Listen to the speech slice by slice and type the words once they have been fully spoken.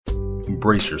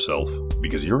brace yourself,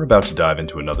 because you're about to dive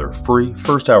into another free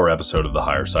first-hour episode of the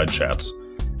Higher Side Chats,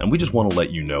 and we just want to let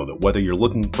you know that whether you're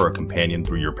looking for a companion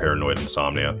through your paranoid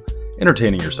insomnia,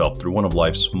 entertaining yourself through one of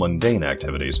life's mundane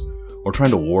activities, or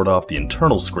trying to ward off the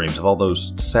internal screams of all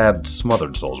those sad,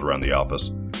 smothered souls around the office,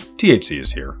 THC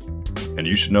is here. And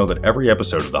you should know that every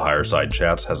episode of the Higher Side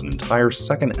Chats has an entire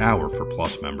second hour for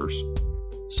Plus members.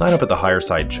 Sign up at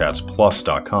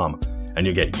thehighersidechatsplus.com and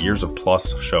you'll get years of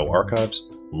Plus show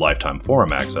archives, lifetime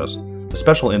forum access, a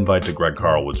special invite to Greg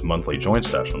Carlwood's monthly joint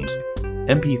sessions,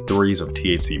 MP3s of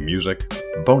THC music,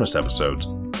 bonus episodes,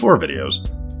 tour videos,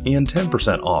 and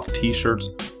 10% off t-shirts,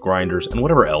 grinders, and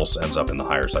whatever else ends up in the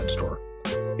Higher Side store.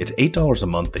 It's $8 a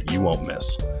month that you won't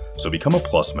miss, so become a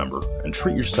Plus member and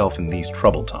treat yourself in these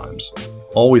troubled times.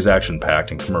 Always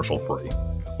action-packed and commercial-free,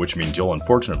 which means you'll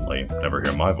unfortunately never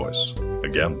hear my voice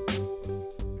again.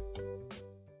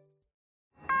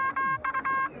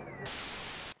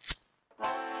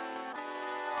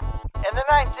 In the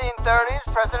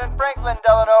 1930s, President Franklin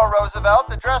Delano Roosevelt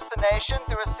addressed the nation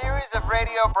through a series of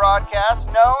radio broadcasts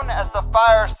known as the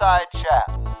Fireside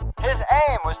Chats. His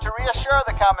aim was to reassure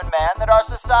the common man that our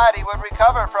society would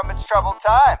recover from its troubled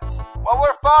times. Well,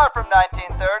 we're far from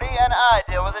 1930, and I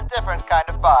deal with a different kind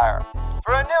of fire.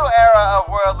 For a new era of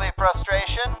worldly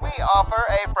frustration, we offer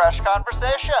a fresh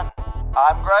conversation.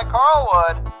 I'm Greg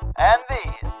Carlwood, and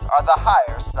these are the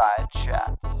Higher Side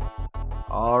Chats.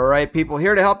 All right, people,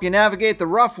 here to help you navigate the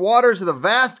rough waters of the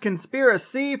vast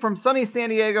conspiracy. From sunny San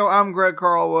Diego, I'm Greg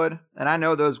Carlwood, and I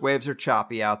know those waves are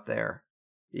choppy out there.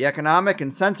 The economic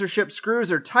and censorship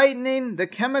screws are tightening, the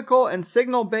chemical and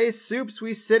signal-based soups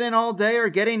we sit in all day are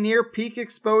getting near peak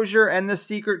exposure, and the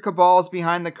secret cabals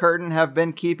behind the curtain have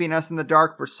been keeping us in the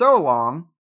dark for so long,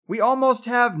 we almost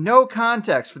have no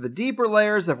context for the deeper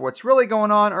layers of what's really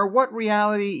going on or what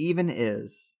reality even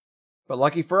is. But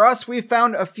lucky for us, we've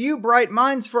found a few bright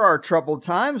minds for our troubled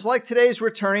times, like today's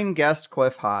returning guest,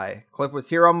 Clif. Clif was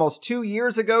here almost 2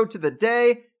 years ago to the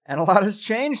day, and a lot has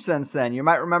changed since then. You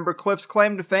might remember Clif's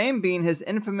claim to fame being his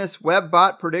infamous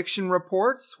WebBot prediction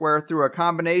reports, where through a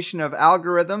combination of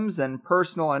algorithms and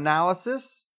personal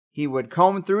analysis, he would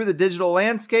comb through the digital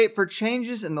landscape for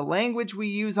changes in the language we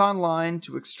use online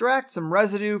to extract some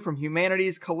residue from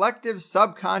humanity's collective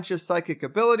subconscious psychic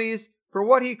abilities for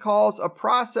what he calls a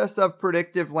process of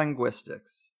predictive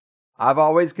linguistics. I've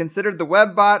always considered the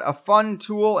WebBot a fun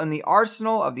tool in the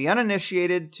arsenal of the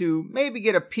uninitiated to maybe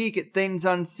get a peek at things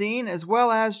unseen, as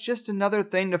well as just another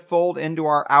thing to fold into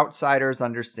our outsider's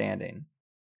understanding.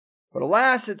 But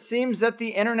alas, it seems that the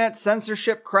internet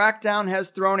censorship crackdown has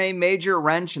thrown a major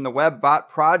wrench in the WebBot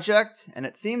project, and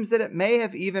it seems that it may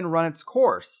have even run its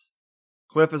course.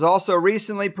 Clif has also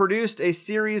recently produced a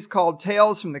series called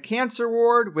Tales from the Cancer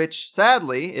Ward, which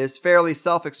sadly is fairly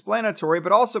self-explanatory,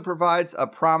 but also provides a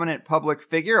prominent public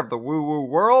figure of the woo-woo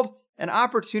world an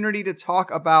opportunity to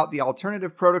talk about the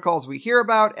alternative protocols we hear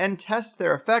about and test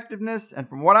their effectiveness, and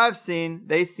from what I've seen,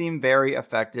 they seem very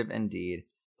effective indeed.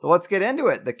 So let's get into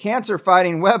it. The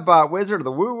cancer-fighting WebBot wizard of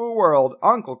the woo-woo world,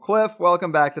 Uncle Clif,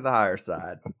 welcome back to the Higher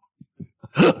Side.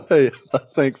 Hey,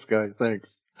 thanks, guy,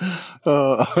 thanks.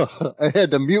 I had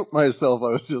to mute myself.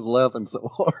 I was just laughing so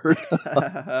hard.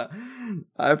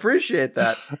 I appreciate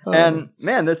that. And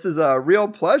man, this is a real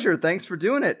pleasure. Thanks for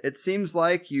doing it. It seems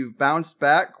like you've bounced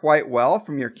back quite well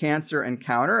from your cancer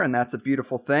encounter, and that's a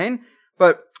beautiful thing.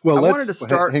 But I wanted to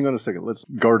start. Hang on a second. Let's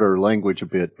guard our language a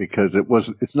bit because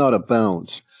it's not a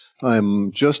bounce.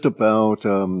 I'm just about,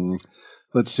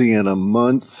 let's see, in a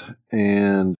month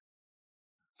and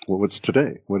what's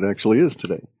today? What actually is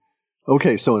today?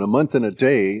 Okay, so in a month and a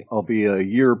day, I'll be a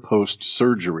year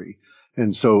post-surgery.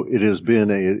 And so it has been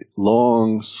a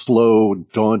long, slow,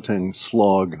 daunting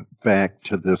slog back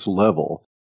to this level.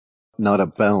 Not a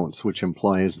bounce, which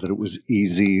implies that it was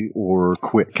easy or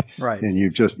quick. Right. And you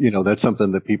just, that's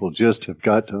something that people just have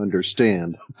got to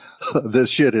understand. This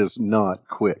shit is not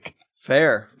quick.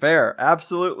 Fair.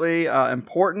 Absolutely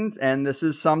important. And this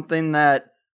is something that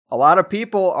a lot of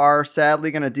people are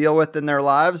sadly going to deal with in their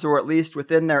lives, or at least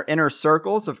within their inner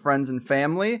circles of friends and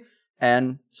family.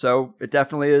 And so it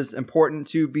definitely is important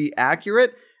to be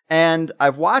accurate. And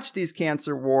I've watched these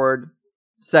Cancer Ward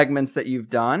segments that you've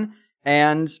done.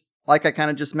 And like I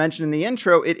kind of just mentioned in the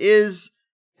intro, it is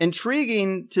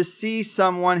intriguing to see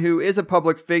someone who is a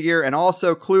public figure and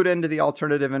also clued into the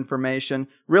alternative information,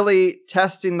 really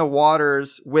testing the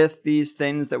waters with these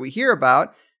things that we hear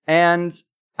about. And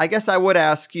I guess I would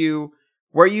ask you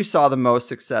where you saw the most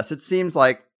success. It seems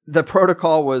like the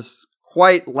protocol was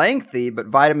quite lengthy, but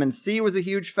vitamin C was a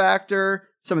huge factor.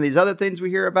 Some of these other things we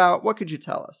hear about. What could you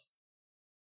tell us?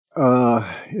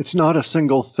 It's not a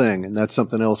single thing, and that's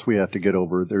something else we have to get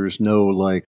over. There's no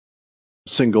like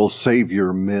single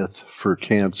savior myth for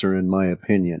cancer, in my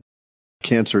opinion.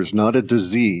 Cancer is not a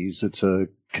disease. It's a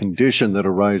condition that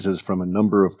arises from a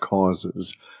number of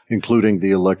causes, including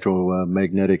the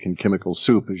electromagnetic and chemical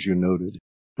soup, as you noted,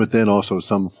 but then also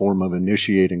some form of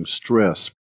initiating stress.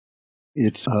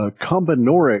 It's a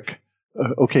combinoric.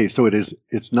 Okay, so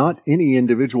it's not any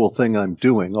individual thing I'm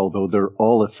doing, although they're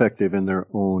all effective in their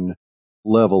own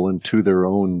level and to their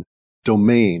own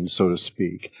domain, so to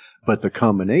speak. But the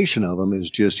combination of them is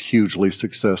just hugely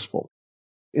successful.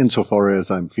 Insofar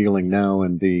as I'm feeling now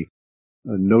and the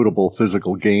notable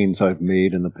physical gains I've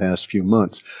made in the past few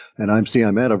months. And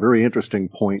I'm at a very interesting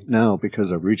point now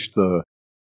because I've reached the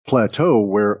plateau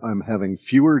where I'm having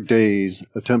fewer days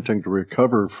attempting to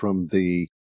recover from the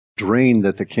drain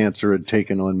that the cancer had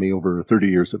taken on me over 30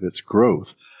 years of its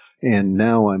growth. And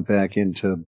now I'm back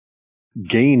into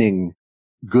gaining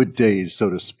good days, so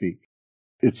to speak.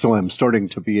 So I'm starting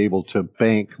to be able to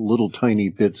bank little tiny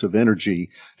bits of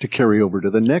energy to carry over to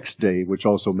the next day, which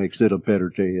also makes it a better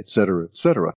day, et cetera, et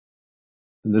cetera.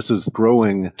 And this is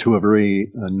growing to a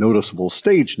very noticeable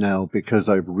stage now because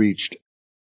I've reached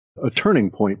a turning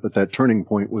point, but that turning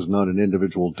point was not an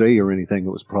individual day or anything.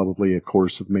 It was probably a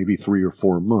course of maybe 3 or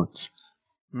 4 months.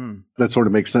 That sort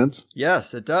of makes sense?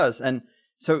 Yes, it does. And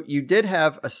so you did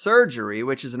have a surgery,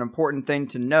 which is an important thing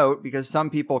to note because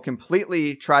some people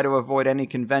completely try to avoid any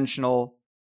conventional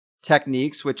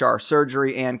techniques, which are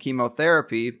surgery and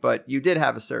chemotherapy, but you did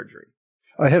have a surgery.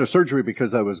 I had a surgery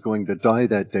because I was going to die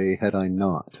that day had I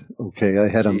not. Okay, I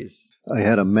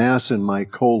had a mass in my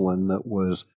colon that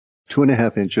was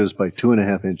 2.5 inches by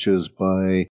 2.5 inches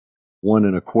by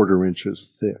 1.25 inches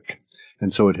thick.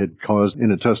 And so it had caused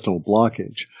an intestinal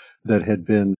blockage that had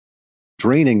been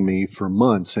draining me for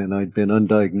months, and I'd been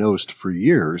undiagnosed for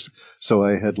years. So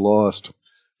I had lost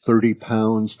 30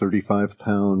 pounds, 35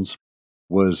 pounds,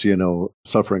 was,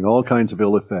 suffering all kinds of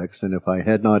ill effects. And if I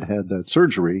had not had that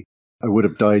surgery, I would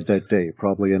have died that day,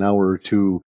 probably an hour or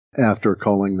two after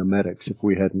calling the medics if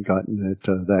we hadn't gotten it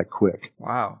that quick.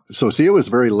 Wow. So see, it was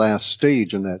very last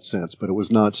stage in that sense, but it was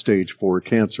not stage 4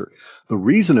 cancer. The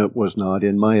reason it was not,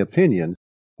 in my opinion,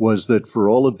 was that for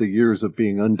all of the years of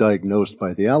being undiagnosed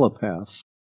by the allopaths,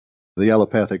 the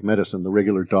allopathic medicine, the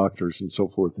regular doctors and so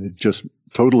forth, had just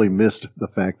totally missed the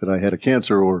fact that I had a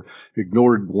cancer or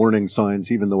ignored warning signs,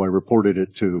 even though I reported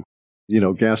it to,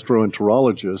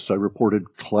 gastroenterologists. I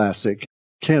reported classic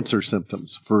cancer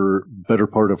symptoms for better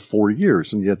part of 4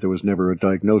 years, and yet there was never a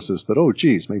diagnosis that, oh,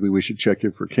 geez, maybe we should check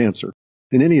you for cancer.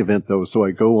 In any event, though, so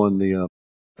I go on the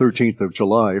 13th of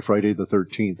July, Friday the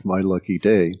 13th, my lucky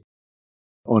day,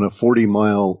 on a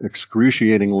 40-mile,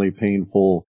 excruciatingly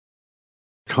painful,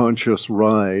 conscious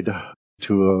ride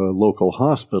to a local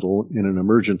hospital in an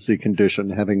emergency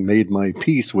condition, having made my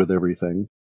peace with everything,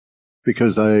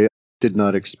 because I did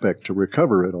not expect to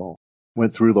recover at all.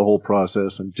 Went through the whole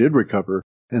process and did recover,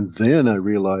 and then I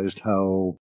realized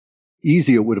how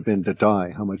easy it would have been to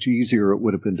die, how much easier it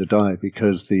would have been to die,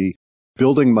 because the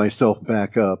building myself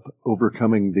back up,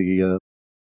 overcoming the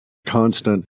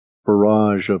constant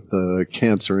barrage of the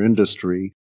cancer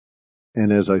industry,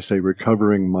 and as I say,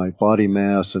 recovering my body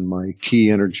mass and my key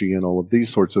energy and all of these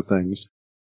sorts of things,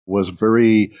 was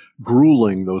very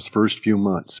grueling those first few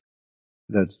months.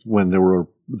 That's when there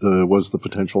was the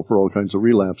potential for all kinds of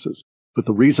relapses. But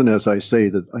the reason, as I say,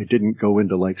 that I didn't go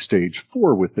into like stage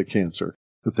 4 with the cancer,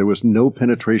 that there was no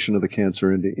penetration of the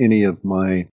cancer into any of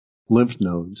my lymph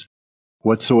nodes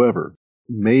whatsoever,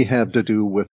 may have to do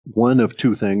with one of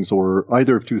two things, or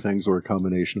either of two things, or a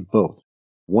combination of both.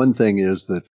 One thing is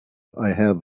that I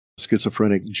have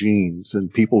schizophrenic genes,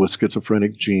 and people with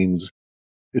schizophrenic genes,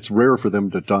 it's rare for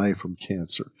them to die from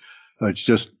cancer. It's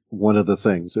just one of the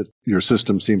things that your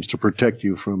system seems to protect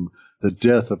you from the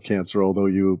death of cancer, although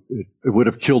it would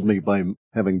have killed me by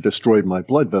having destroyed my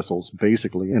blood vessels,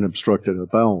 basically, and obstructed a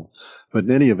bowel. But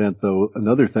in any event, though,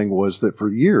 another thing was that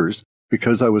for years,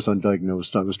 because I was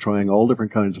undiagnosed, I was trying all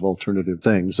different kinds of alternative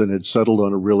things and had settled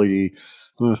on a really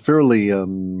fairly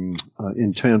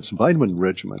intense vitamin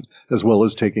regimen, as well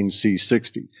as taking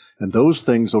C60. And those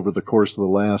things over the course of the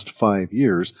last 5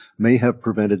 years may have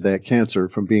prevented that cancer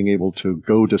from being able to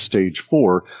go to stage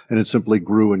 4, and it simply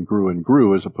grew and grew and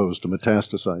grew as opposed to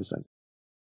metastasizing.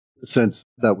 Since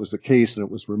that was the case and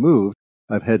it was removed,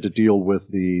 I've had to deal with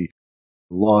the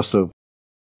loss of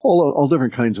all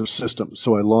different kinds of systems.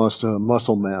 So I lost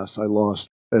muscle mass. I lost,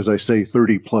 as I say,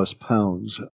 30 plus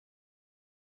pounds.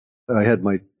 I had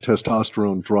my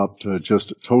testosterone dropped to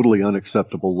just totally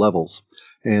unacceptable levels.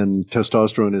 And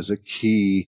testosterone is a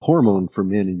key hormone for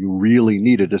men, and you really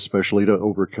need it, especially to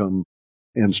overcome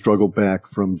and struggle back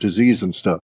from disease and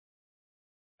stuff.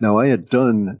 Now, I had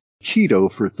done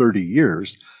keto for 30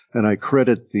 years, and I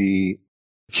credit the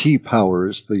key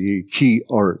powers, the key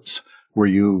arts, where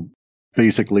you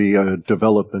basically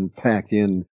develop and pack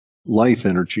in life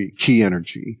energy, key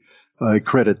energy. I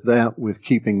credit that with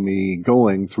keeping me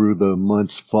going through the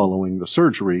months following the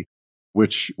surgery,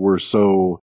 which were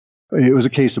it was a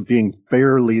case of being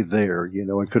barely there.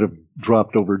 I could have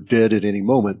dropped over dead at any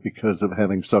moment because of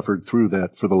having suffered through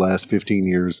that for the last 15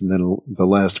 years, and then the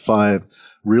last 5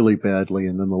 really badly,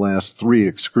 and then the last 3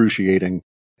 excruciating,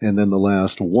 and then the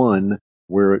last 1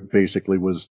 where it basically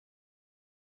was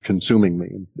consuming me,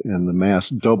 and the mass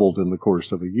doubled in the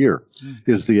course of a year,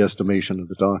 is the estimation of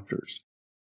the doctors.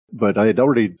 But I had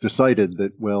already decided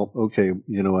that, well, okay,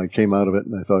 I came out of it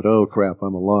and I thought, oh crap,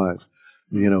 I'm alive.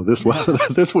 This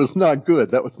was not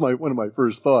good. That was one of my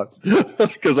first thoughts,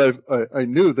 because I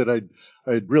knew that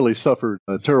I'd really suffered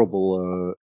a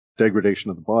terrible degradation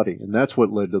of the body, and that's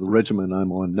what led to the regimen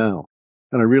I'm on now.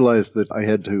 And I realized that I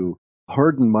had to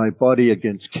harden my body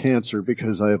against cancer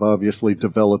because I have obviously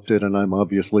developed it, and I'm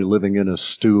obviously living in a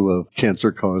stew of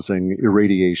cancer-causing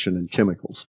irradiation and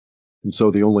chemicals. And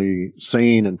so the only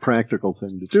sane and practical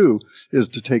thing to do is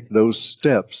to take those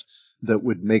steps that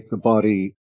would make the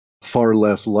body far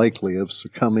less likely of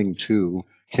succumbing to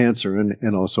cancer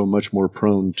and also much more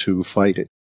prone to fight it.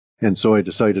 And so I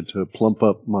decided to plump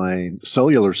up my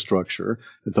cellular structure,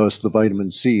 and thus the vitamin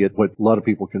C at what a lot of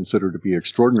people consider to be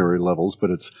extraordinary levels,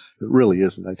 but it really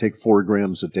isn't. I take 4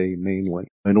 grams a day mainly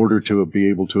in order to be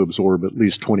able to absorb at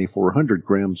least 2,400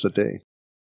 grams a day.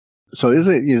 So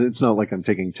it's not like I'm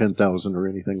taking 10,000 or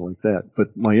anything like that,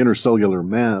 but my intercellular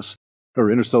mass or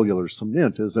intercellular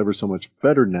cement is ever so much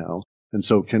better now, and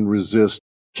so can resist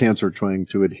cancer trying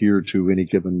to adhere to any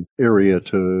given area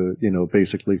to,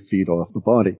 basically feed off the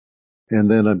body. And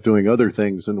then I'm doing other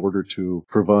things in order to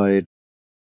provide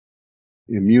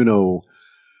immunosystem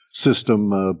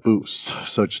boosts,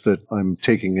 such that I'm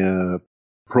taking a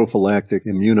prophylactic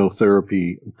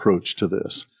immunotherapy approach to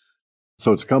this.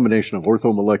 So it's a combination of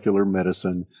orthomolecular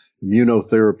medicine,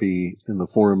 immunotherapy in the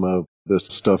form of this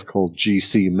stuff called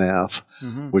GC-MAF,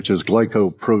 which is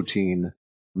glycoprotein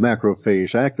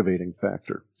macrophage activating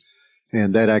factor.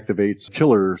 And that activates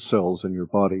killer cells in your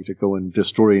body to go and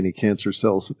destroy any cancer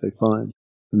cells that they find.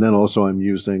 And then also I'm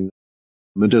using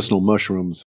medicinal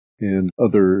mushrooms and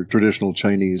other traditional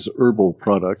Chinese herbal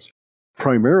products,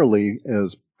 primarily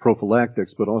as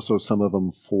prophylactics, but also some of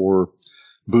them for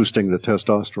boosting the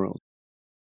testosterone.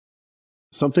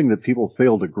 Something that people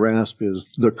fail to grasp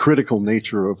is the critical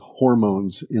nature of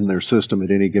hormones in their system at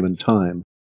any given time.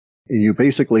 And you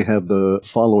basically have the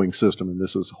following system, and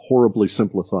this is horribly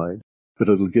simplified, but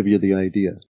it'll give you the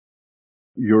idea.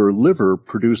 Your liver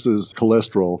produces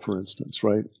cholesterol, for instance,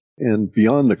 right? And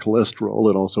beyond the cholesterol,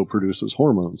 it also produces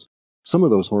hormones. Some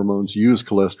of those hormones use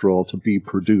cholesterol to be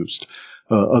produced.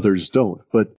 Others don't.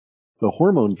 But the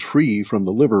hormone tree from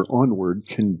the liver onward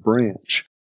can branch.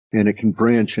 And it can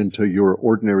branch into your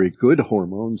ordinary good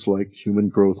hormones like human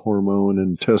growth hormone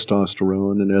and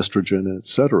testosterone and estrogen,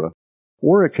 etc.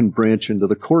 Or it can branch into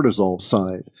the cortisol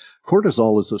side.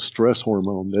 Cortisol is a stress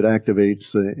hormone that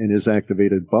activates and is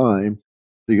activated by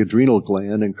the adrenal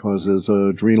gland and causes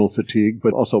adrenal fatigue,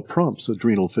 but also prompts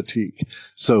adrenal fatigue.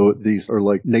 So these are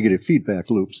like negative feedback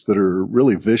loops that are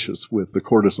really vicious with the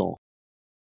cortisol.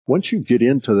 Once you get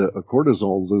into a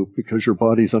cortisol loop because your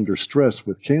body's under stress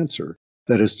with cancer,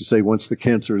 that is to say, once the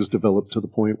cancer is developed to the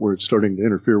point where it's starting to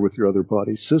interfere with your other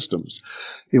body systems,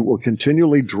 it will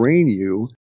continually drain you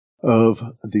of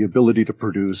the ability to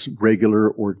produce regular,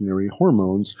 ordinary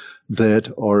hormones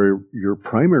that are your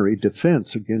primary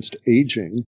defense against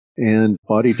aging and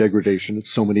body degradation at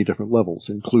so many different levels,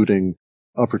 including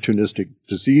opportunistic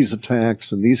disease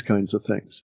attacks and these kinds of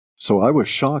things. So I was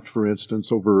shocked, for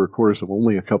instance, over a course of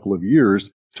only a couple of years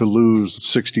to lose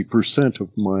 60%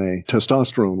 of my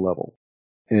testosterone level.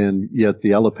 And yet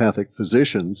the allopathic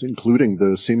physicians, including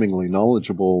the seemingly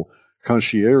knowledgeable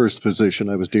concierge physician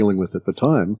I was dealing with at the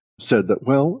time, said that,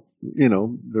 well,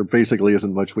 there basically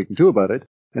isn't much we can do about it.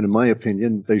 And in my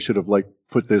opinion, they should have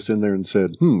put this in there and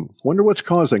said, wonder what's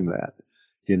causing that,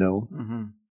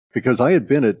 because I had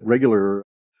been at regular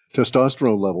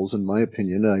testosterone levels, in my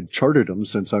opinion, and I'd charted them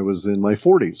since I was in my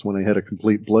 40s when I had a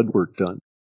complete blood work done.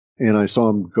 And I saw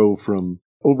them go from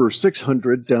over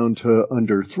 600 down to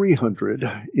under 300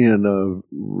 in a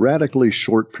radically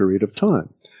short period of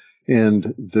time.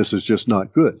 And this is just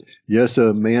not good. Yes,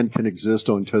 a man can exist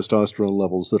on testosterone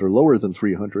levels that are lower than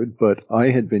 300, but I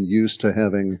had been used to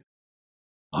having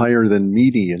higher than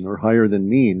median or higher than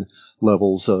mean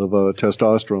levels of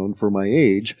testosterone for my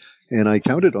age, and I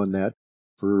counted on that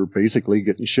for basically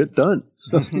getting shit done.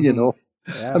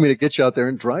 Yeah. I mean, it gets you out there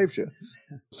and drives you.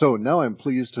 So now I'm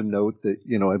pleased to note that,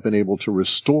 I've been able to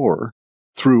restore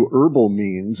through herbal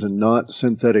means and not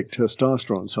synthetic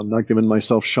testosterone. So I'm not giving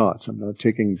myself shots. I'm not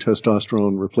taking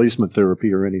testosterone replacement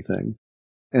therapy or anything.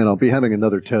 And I'll be having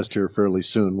another test here fairly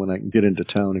soon when I can get into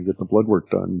town and get the blood work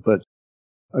done. But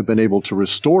I've been able to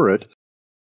restore it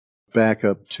back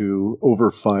up to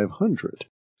over 500.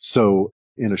 So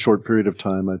in a short period of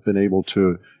time, I've been able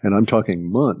to, and I'm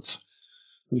talking months.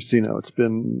 Let's see now, it's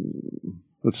been,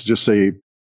 let's just say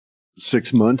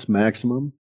 6 months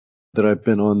maximum that I've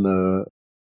been on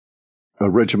a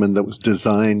regimen that was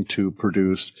designed to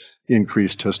produce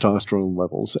increased testosterone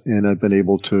levels. And I've been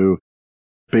able to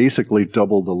basically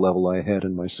double the level I had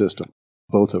in my system,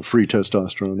 both of free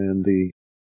testosterone and the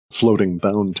floating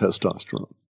bound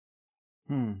testosterone.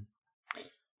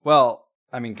 Well,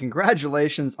 I mean,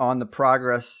 congratulations on the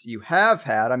progress you have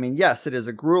had. I mean, yes, it is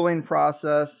a grueling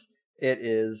process. It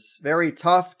is very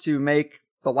tough to make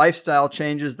the lifestyle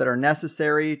changes that are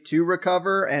necessary to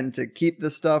recover and to keep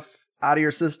this stuff out of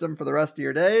your system for the rest of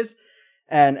your days.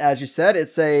 And as you said,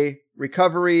 it's a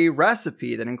recovery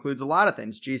recipe that includes a lot of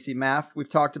things. GC-MAF, we've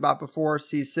talked about before,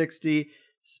 C60,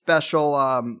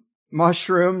 special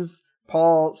mushrooms.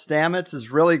 Paul Stamets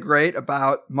is really great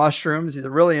about mushrooms. He's a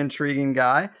really intriguing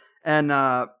guy. And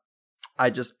I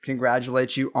just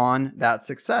congratulate you on that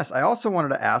success. I also wanted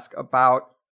to ask about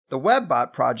the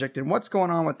WebBot project and what's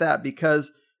going on with that,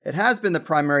 because it has been the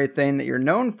primary thing that you're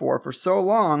known for so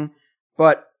long,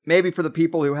 but maybe for the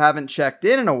people who haven't checked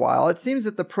in a while, it seems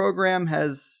that the program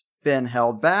has been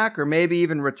held back or maybe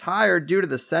even retired due to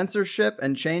the censorship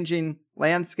and changing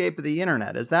landscape of the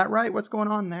internet. Is that right? What's going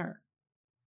on there?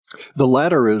 The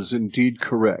latter is indeed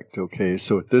correct. Okay,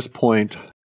 so at this point,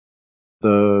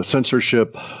 the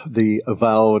censorship, the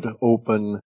avowed,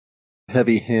 open,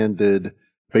 heavy-handed,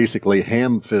 basically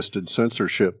ham-fisted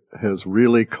censorship has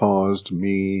really caused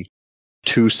me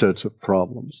two sets of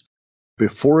problems.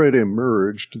 Before it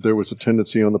emerged, there was a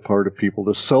tendency on the part of people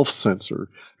to self-censor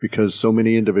because so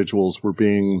many individuals were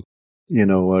being,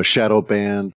 shadow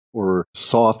banned or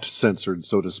soft censored,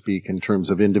 so to speak, in terms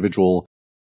of individual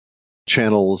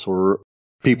channels or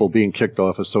people being kicked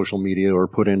off of social media or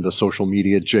put into social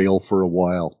media jail for a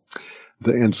while.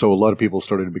 And so a lot of people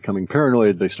started becoming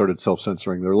paranoid. They started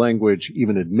self-censoring their language,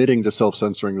 even admitting to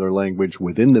self-censoring their language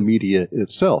within the media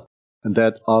itself. And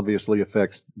that obviously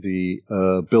affects the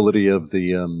ability of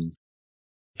the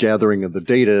gathering of the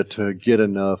data to get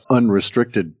enough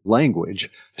unrestricted language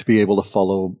to be able to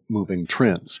follow moving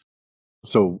trends.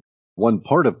 So one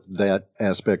part of that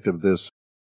aspect of this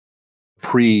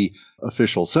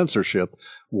pre-official censorship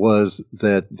was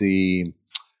that the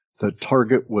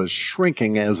target was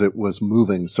shrinking as it was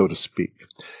moving, so to speak.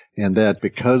 And that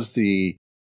because the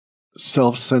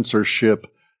self-censorship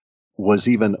was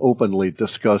even openly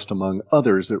discussed among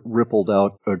others, it rippled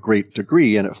out a great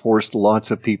degree, and it forced lots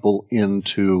of people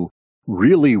into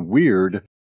really weird,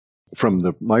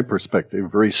 from my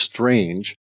perspective, very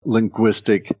strange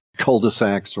linguistic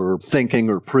cul-de-sacs or thinking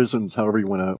or prisons, however you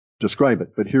want to describe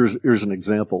it. But here's an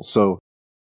example. So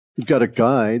you've got a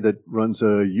guy that runs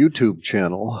a YouTube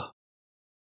channel.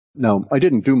 Now, I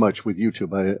didn't do much with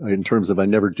YouTube in terms of I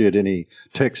never did any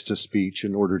text-to-speech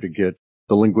in order to get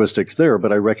the linguistics there,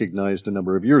 but I recognized a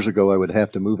number of years ago I would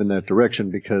have to move in that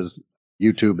direction because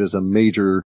YouTube is a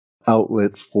major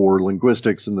outlet for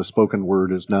linguistics, and the spoken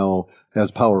word is now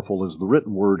as powerful as the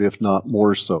written word, if not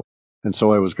more so. And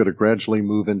so I was going to gradually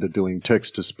move into doing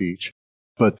text-to-speech.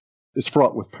 But it's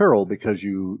fraught with peril because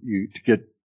you to get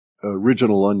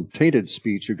original untainted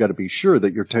speech, you've got to be sure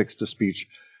that your text-to-speech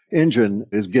engine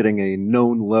is getting a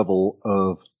known level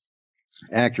of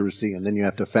accuracy, and then you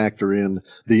have to factor in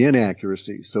the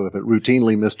inaccuracy. So if it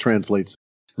routinely mistranslates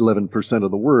 11%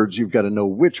 of the words, you've got to know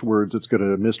which words it's going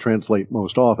to mistranslate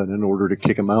most often in order to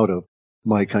kick them out of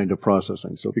my kind of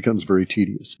processing. So it becomes very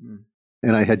tedious.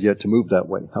 And I had yet to move that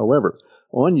way. However,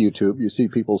 on YouTube, you see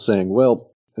people saying,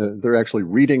 well, they're actually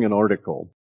reading an article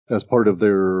as part of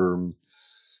their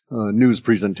news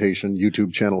presentation,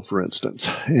 YouTube channel, for instance,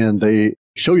 and they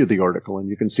show you the article, and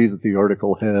you can see that the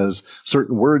article has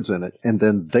certain words in it, and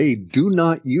then they do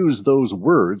not use those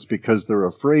words because they're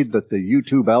afraid that the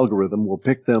YouTube algorithm will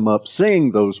pick them up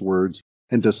saying those words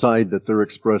and decide that they're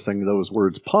expressing those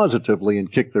words positively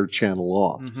and kick their channel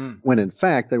off, when in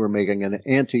fact they were making an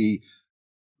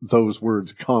anti-those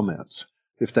words comments,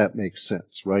 if that makes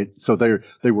sense, right? So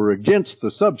they were against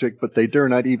the subject, but they dare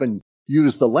not even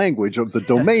use the language of the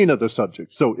domain of the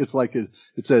subject. So it's like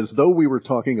it's as though we were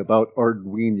talking about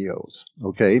Arduinos,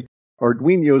 okay?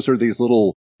 Arduinos are these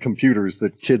little computers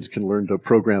that kids can learn to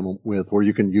program with, or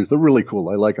you can use. They're really cool.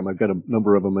 I like them. I've got a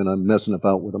number of them, and I'm messing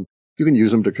about with them. You can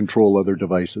use them to control other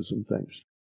devices and things.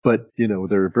 But,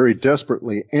 they're very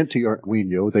desperately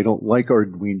anti-Arduino. They don't like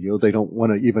Arduino. They don't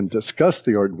want to even discuss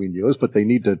the Arduinos, but they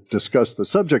need to discuss the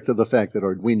subject of the fact that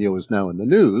Arduino is now in the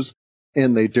news.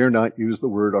 And they dare not use the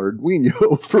word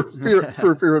Arduino for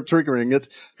fear of triggering it,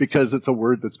 because it's a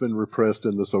word that's been repressed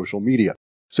in the social media.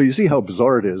 So you see how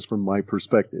bizarre it is from my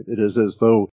perspective. It is as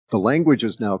though the language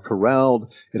is now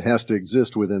corralled. It has to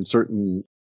exist within certain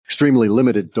extremely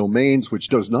limited domains, which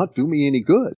does not do me any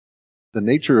good. The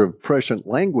nature of prescient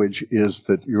language is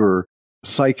that your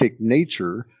psychic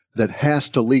nature that has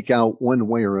to leak out one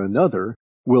way or another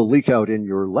will leak out in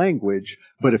your language.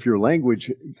 But if your language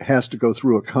has to go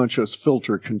through a conscious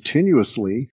filter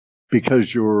continuously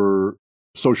because your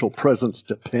social presence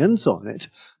depends on it,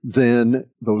 then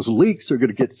those leaks are going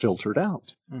to get filtered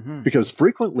out. Mm-hmm. Because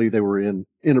frequently they were in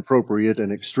inappropriate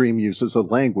and extreme uses of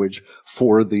language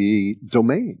for the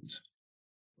domains.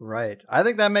 Right. I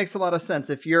think that makes a lot of sense.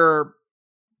 If your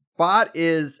bot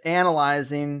is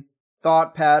analyzing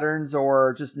thought patterns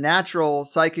or just natural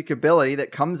psychic ability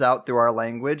that comes out through our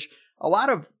language, a lot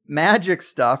of magic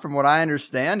stuff, from what I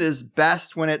understand, is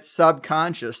best when it's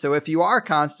subconscious. So if you are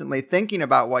constantly thinking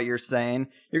about what you're saying,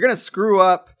 you're going to screw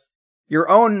up your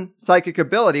own psychic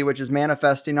ability, which is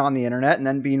manifesting on the internet and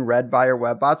then being read by your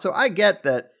web bot. So I get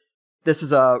that this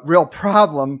is a real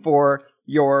problem for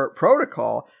your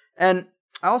protocol. And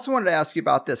I also wanted to ask you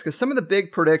about this, because some of the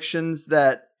big predictions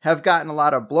that have gotten a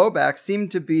lot of blowback seem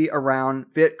to be around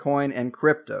Bitcoin and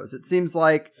cryptos. It seems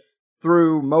like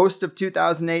through most of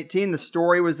 2018, the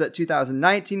story was that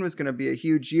 2019 was going to be a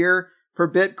huge year for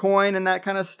Bitcoin and that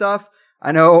kind of stuff.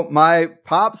 I know my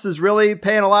pops is really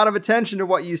paying a lot of attention to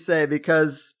what you say,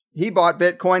 because he bought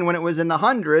Bitcoin when it was in the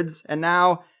hundreds, and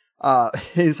now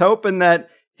he's hoping that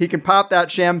he can pop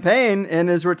that champagne in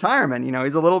his retirement.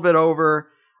 He's a little bit over.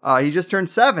 He just turned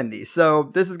 70, so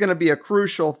this is going to be a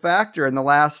crucial factor in the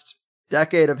last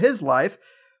decade of his life.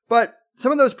 But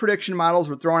some of those prediction models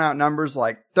were throwing out numbers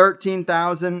like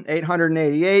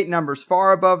 13,888, numbers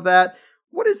far above that.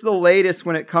 What is the latest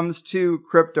when it comes to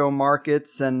crypto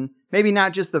markets, and maybe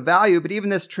not just the value, but even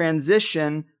this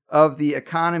transition of the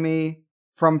economy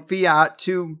from fiat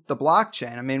to the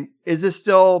blockchain? I mean, is this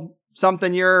still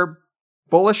something you're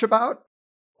bullish about?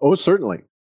 Oh, certainly.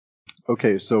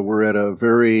 Okay, so we're at a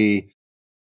very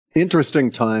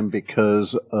interesting time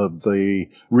because of the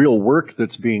real work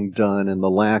that's being done and the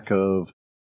lack of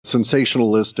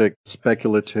sensationalistic,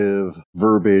 speculative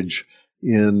verbiage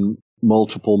in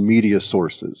multiple media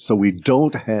sources. So we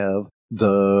don't have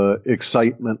the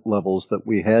excitement levels that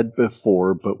we had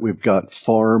before, but we've got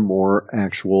far more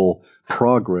actual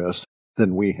progress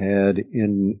than we had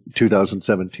in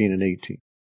 2017 and 18.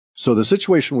 So the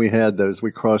situation we had as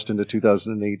we crossed into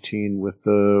 2018 with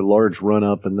the large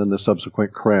run-up and then the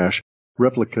subsequent crash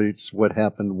replicates what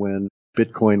happened when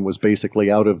Bitcoin was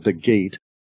basically out of the gate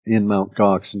in Mt.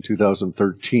 Gox in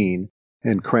 2013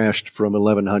 and crashed from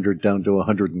 1,100 down to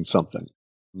 100 and something.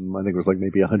 I think it was like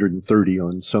maybe 130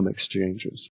 on some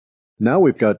exchanges. Now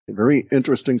we've got a very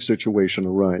interesting situation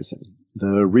arising.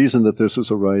 The reason that this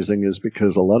is arising is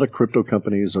because a lot of crypto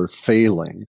companies are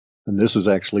failing. And this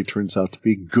actually turns out to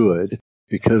be good,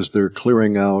 because they're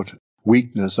clearing out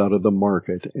weakness out of the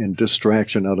market and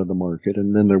distraction out of the market.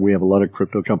 And then we have a lot of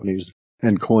crypto companies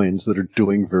and coins that are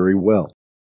doing very well.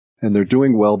 And they're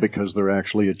doing well because they're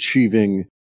actually achieving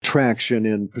traction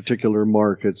in particular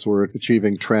markets, or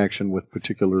achieving traction with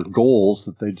particular goals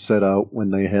that they'd set out when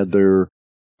they had their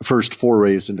first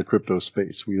forays into crypto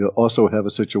space. We also have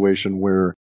a situation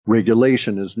where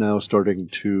regulation is now starting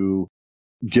to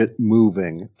get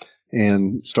moving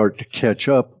and start to catch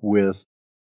up with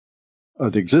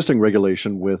the existing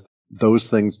regulation with those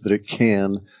things that it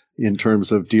can in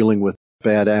terms of dealing with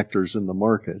bad actors in the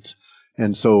markets.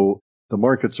 And so the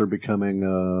markets are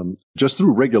becoming, just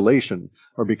through regulation,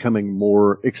 are becoming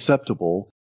more acceptable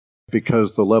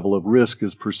because the level of risk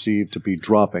is perceived to be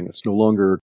dropping. It's no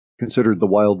longer considered the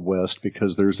Wild West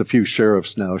because there's a few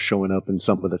sheriffs now showing up in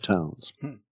some of the towns.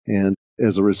 And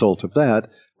as a result of that,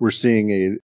 we're seeing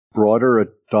a broader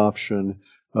adoption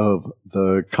of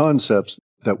the concepts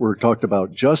that were talked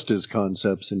about just as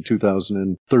concepts in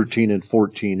 2013 and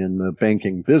 14 in the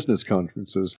banking business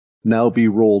conferences now be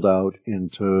rolled out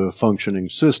into functioning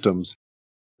systems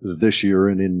this year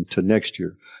and into next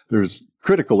year. There's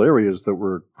critical areas that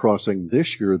we're crossing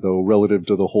this year, though, relative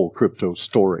to the whole crypto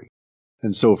story.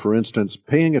 And so, for instance,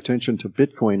 paying attention to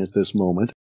Bitcoin at this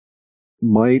moment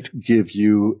might give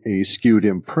you a skewed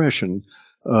impression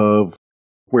of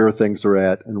where things are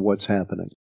at and what's happening.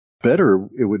 better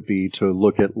it would be to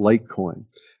look at Litecoin,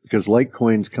 because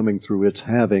Litecoin's coming through its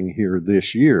halving here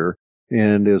this year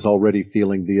and is already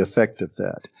feeling the effect of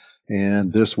that.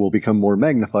 And this will become more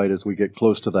magnified as we get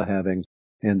close to the halving,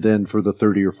 and then for the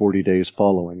 30 or 40 days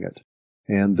following it.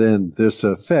 And then this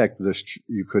effect,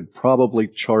 you could probably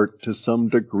chart to some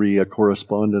degree a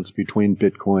correspondence between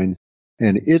Bitcoin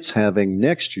and its halving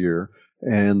next year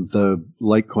and the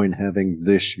Litecoin halving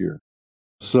this year.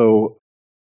 So,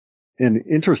 and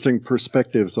interesting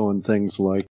perspectives on things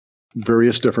like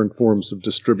various different forms of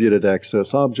distributed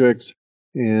access objects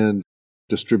and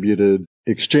distributed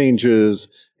exchanges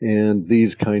and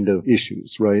these kind of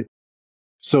issues, right?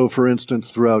 So, for instance,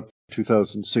 throughout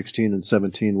 2016 and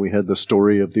 17, we had the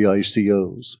story of the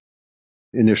ICOs,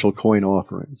 initial coin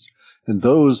offerings. And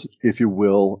those, if you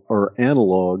will, are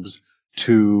analogs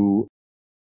to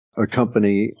a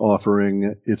company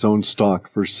offering its own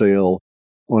stock for sale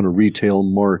on a retail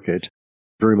market,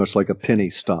 very much like a penny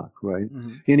stock, right?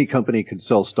 Mm-hmm. Any company can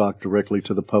sell stock directly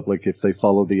to the public if they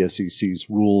follow the SEC's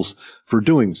rules for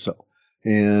doing so.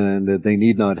 And they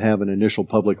need not have an initial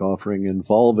public offering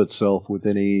involve itself with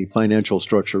any financial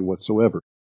structure whatsoever.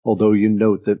 Although you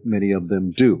note that many of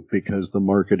them do, because the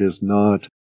market is not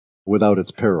without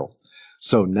its peril.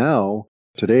 So now,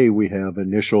 today we have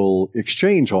initial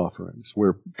exchange offerings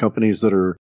where companies that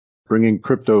are bringing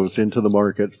cryptos into the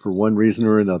market for one reason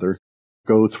or another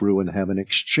go through and have an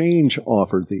exchange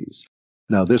offer these.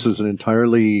 Now, this is an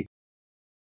entirely,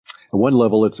 at one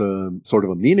level, it's a sort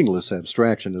of a meaningless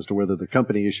abstraction as to whether the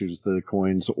company issues the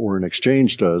coins or an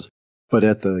exchange does. But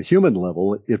at the human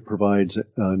level, it provides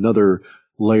another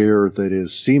layer that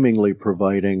is seemingly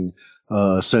providing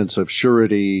a sense of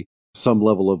surety, some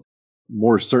level of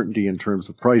more certainty in terms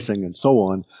of pricing and so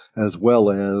on, as well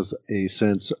as a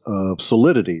sense of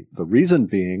solidity. The reason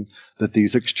being that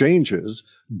these exchanges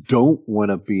don't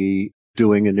want to be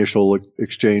doing initial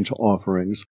exchange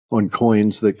offerings on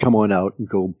coins that come on out and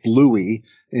go bluey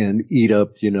and eat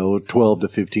up, $12 to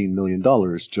 $15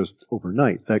 million just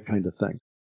overnight, that kind of thing.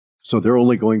 So they're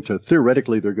only going to,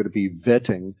 theoretically, they're going to be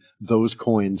vetting those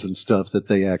coins and stuff that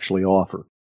they actually offer.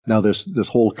 Now, this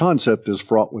whole concept is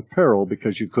fraught with peril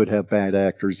because you could have bad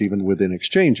actors even within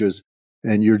exchanges,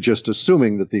 and you're just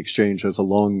assuming that the exchange has a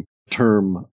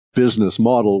long-term business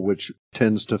model which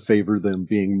tends to favor them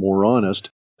being more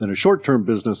honest than a short-term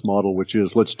business model, which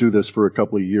is let's do this for a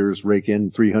couple of years, rake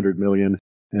in $300 million,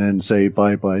 and say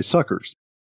bye-bye suckers.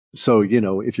 So,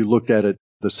 if you looked at it,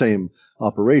 the same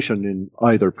operation in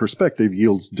either perspective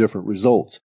yields different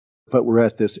results. But we're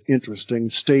at this interesting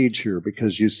stage here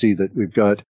because you see that we've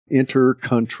got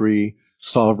inter-country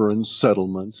sovereign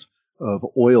settlements of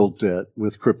oil debt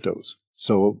with cryptos.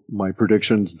 So my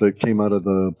predictions that came out of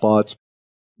the bots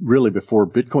really before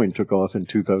Bitcoin took off in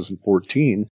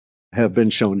 2014 have been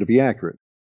shown to be accurate.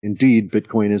 Indeed,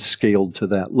 Bitcoin is scaled to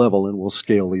that level and will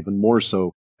scale even more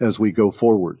so as we go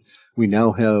forward. We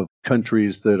now have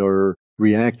countries that are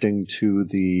reacting to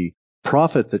the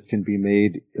profit that can be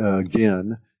made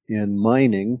again in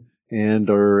mining and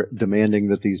are demanding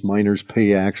that these miners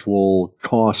pay actual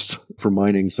cost for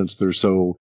mining since they're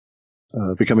so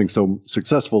becoming so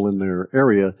successful in their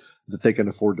area that they can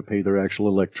afford to pay their actual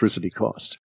electricity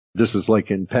cost. This is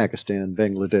like in Pakistan,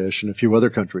 Bangladesh, and a few other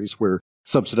countries where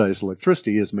subsidized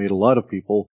electricity has made a lot of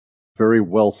people very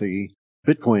wealthy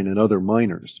Bitcoin and other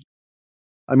miners.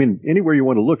 I mean, anywhere you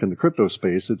want to look in the crypto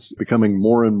space, it's becoming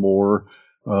more and more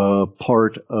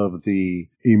part of the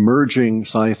emerging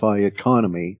sci-fi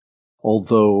economy,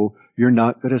 although you're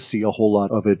not going to see a whole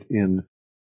lot of it in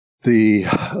the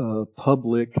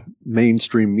public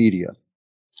mainstream media.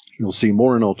 You'll see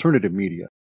more in alternative media.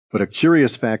 But a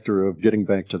curious factor of getting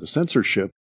back to the censorship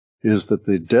is that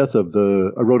the death of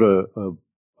I wrote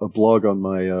a blog on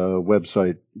my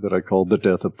website that I called The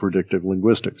Death of Predictive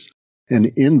Linguistics. And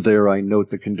in there, I note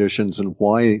the conditions and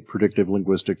why predictive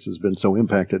linguistics has been so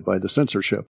impacted by the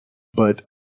censorship. But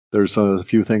there's a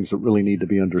few things that really need to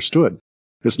be understood.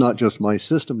 It's not just my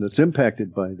system that's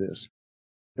impacted by this.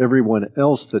 Everyone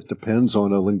else that depends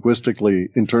on a linguistically,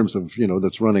 in terms of,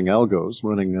 that's running algos,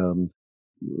 running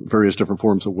various different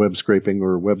forms of web scraping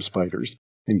or web spiders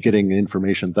and getting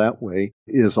information that way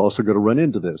is also going to run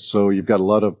into this. So you've got a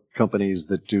lot of companies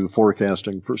that do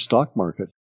forecasting for stock market.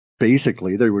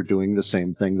 Basically, they were doing the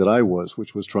same thing that I was,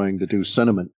 which was trying to do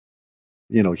sentiment,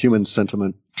 human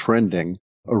sentiment trending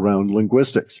around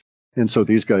linguistics. And so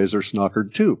these guys are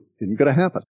snockered too. Isn't going to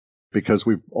happen because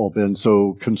we've all been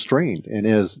so constrained. And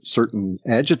as certain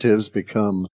adjectives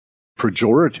become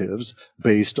pejoratives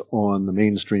based on the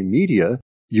mainstream media,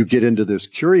 you get into this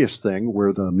curious thing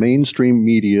where the mainstream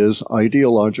media's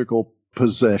ideological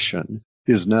possession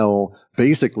is now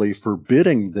basically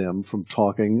forbidding them from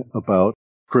talking about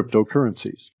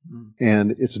cryptocurrencies.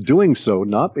 And it's doing so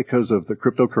not because of the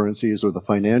cryptocurrencies or the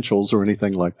financials or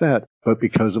anything like that, but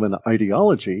because of an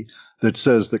ideology that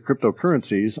says that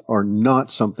cryptocurrencies are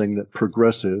not something that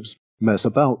progressives mess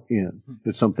about in.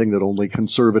 It's something that only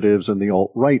conservatives and the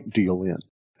alt-right deal in.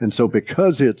 And so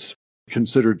because it's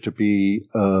considered to be,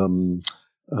 like,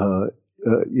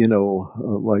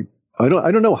 I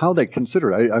don't know how they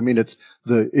consider it. I mean,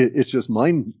 it's just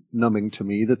mind-numbing to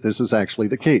me that this is actually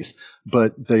the case.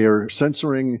 But they are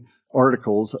censoring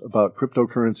articles about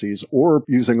cryptocurrencies or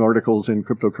using articles in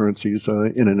cryptocurrencies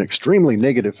in an extremely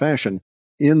negative fashion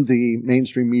in the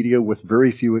mainstream media with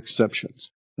very few exceptions.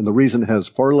 And the reason has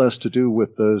far less to do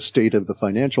with the state of the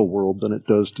financial world than it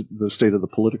does to the state of the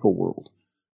political world.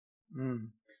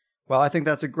 Well, I think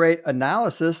that's a great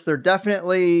analysis. They're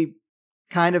definitely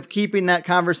kind of keeping that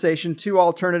conversation to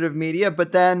alternative media,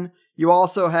 but then you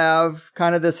also have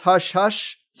kind of this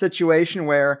hush-hush situation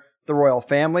where the royal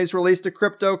family's released a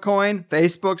crypto coin,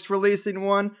 Facebook's releasing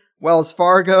one, Wells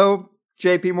Fargo,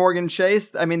 JP Morgan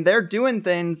Chase. I mean, they're doing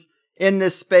things in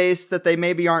this space that they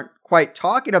maybe aren't quite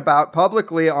talking about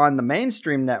publicly on the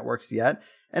mainstream networks yet.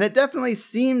 And it definitely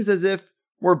seems as if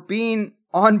we're being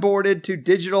onboarded to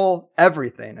digital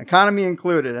everything, economy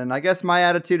included. And I guess my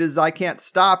attitude is I can't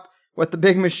stop what the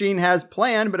big machine has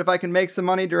planned, but if I can make some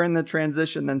money during the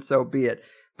transition, then so be it.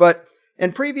 But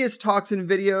in previous talks and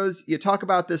videos, you talk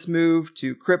about this move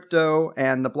to crypto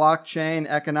and the blockchain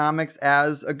economics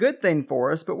as a good thing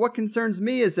for us. But what concerns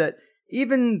me is that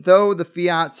even though the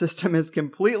fiat system is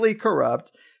completely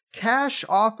corrupt, cash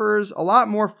offers a lot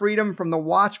more freedom from the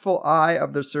watchful eye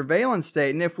of the surveillance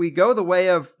state. And if we go the way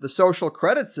of the social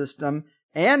credit system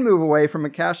and move away from a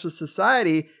cashless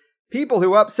society, people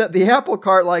who upset the apple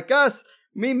cart like us,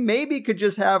 we maybe could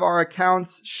just have our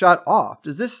accounts shut off.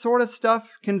 Does this sort of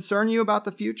stuff concern you about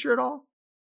the future at all?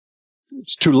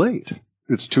 It's too late.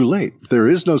 It's too late. There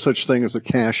is no such thing as a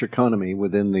cash economy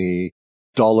within the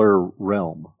dollar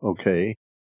realm, okay?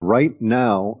 Right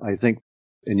now, I think,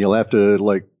 and you'll have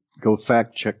to go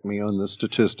fact check me on the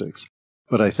statistics,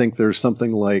 but I think there's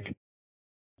something like,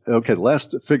 okay, the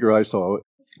last figure I saw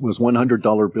was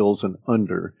 $100 bills and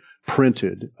under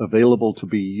printed, available to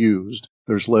be used.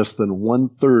 There's less than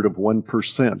 1/3 of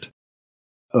 1%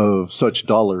 of such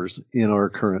dollars in our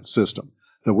current system.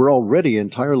 Now, we're already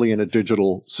entirely in a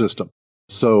digital system.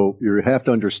 So you have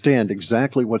to understand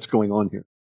exactly what's going on here.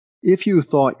 If you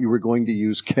thought you were going to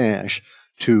use cash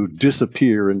to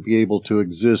disappear and be able to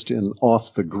exist in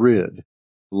off the grid,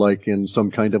 like in some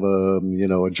kind of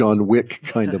a John Wick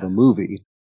kind of a movie,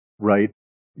 right?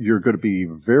 You're going to be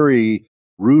very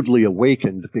rudely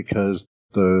awakened because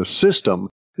the system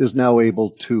is now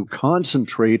able to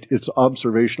concentrate its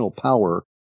observational power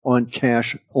on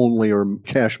cash only or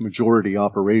cash majority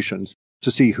operations to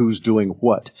see who's doing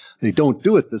what. They don't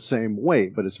do it the same way,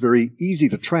 but it's very easy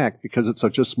to track because it's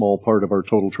such a small part of our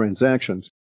total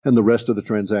transactions, and the rest of the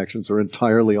transactions are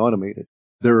entirely automated.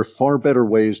 There are far better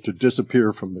ways to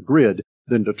disappear from the grid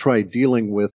than to try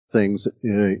dealing with things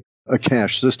in a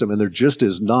cash system, and there just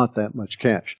is not that much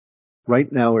cash.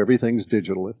 Right now, everything's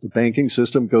digital. If the banking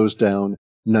system goes down,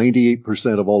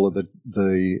 98% of all of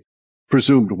the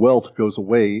presumed wealth goes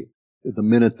away the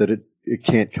minute that it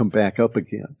can't come back up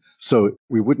again. So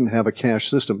we wouldn't have a cash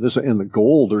system. And the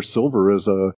gold or silver as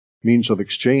a means of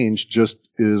exchange just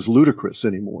is ludicrous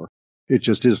anymore. It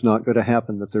just is not going to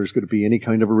happen that there's going to be any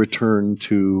kind of a return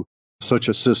to such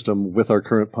a system with our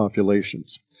current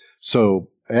populations. So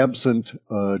absent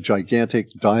a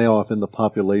gigantic die-off in the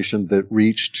population that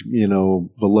reached, the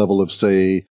level of,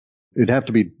 say, it'd have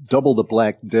to be double the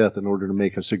Black Death in order to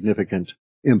make a significant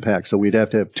impact. So we'd have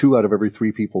to have 2 out of every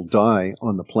 3 people die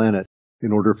on the planet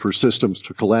in order for systems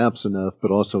to collapse enough,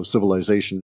 but also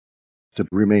civilization to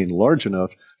remain large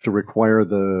enough to require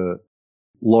the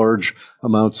large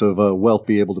amounts of wealth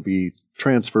be able to be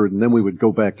transferred, and then we would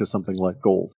go back to something like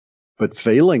gold. But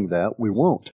failing that, we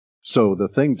won't. So the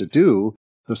thing to do,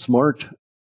 the smart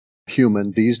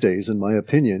human these days, in my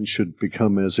opinion, should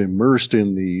become as immersed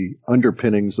in the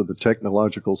underpinnings of the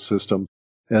technological system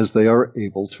as they are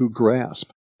able to grasp,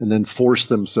 and then force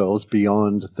themselves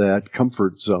beyond that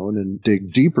comfort zone and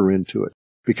dig deeper into it.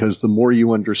 Because the more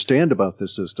you understand about the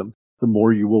system, the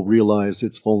more you will realize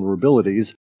its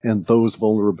vulnerabilities, and those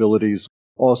vulnerabilities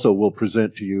also will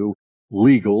present to you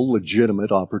legal,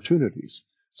 legitimate opportunities,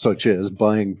 such as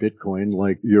buying Bitcoin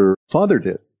like your father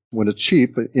did when it's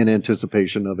cheap in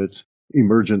anticipation of its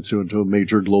emergence into a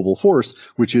major global force,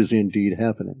 which is indeed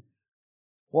happening.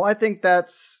 Well, I think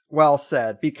that's well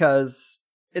said, because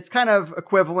it's kind of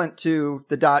equivalent to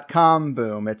the dot-com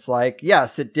boom. It's like,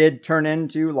 yes, it did turn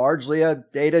into largely a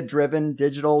data-driven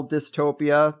digital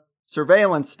dystopia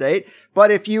surveillance state.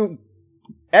 But if you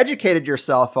educated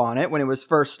yourself on it when it was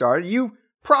first started, you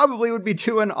probably would be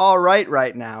doing all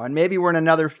right now. And maybe we're in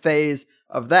another phase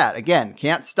of that. Again,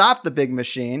 can't stop the big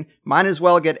machine. Might as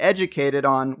well get educated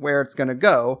on where it's going to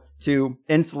go to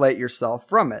insulate yourself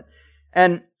from it.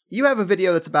 And you have a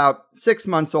video that's about 6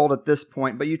 months old at this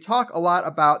point, but you talk a lot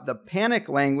about the panic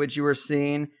language you were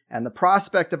seeing and the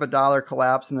prospect of a dollar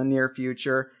collapse in the near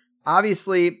future.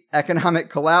 Obviously, economic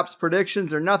collapse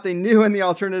predictions are nothing new in the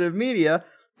alternative media,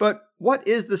 but what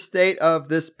is the state of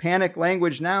this panic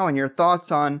language now, and your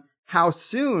thoughts on how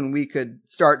soon we could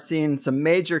start seeing some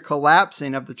major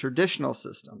collapsing of the traditional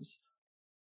systems?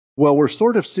 Well, we're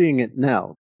sort of seeing it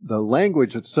now. The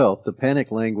language itself, the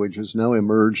panic language, has now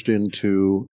emerged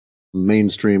into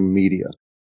mainstream media,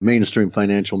 mainstream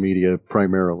financial media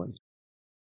primarily.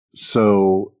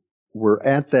 So we're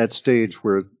at that stage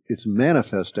where it's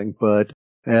manifesting, but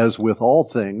as with all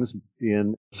things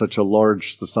in such a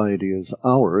large society as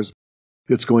ours,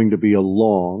 it's going to be a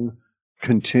long,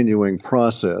 continuing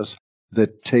process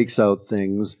that takes out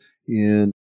things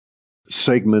in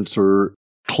segments or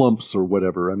clumps or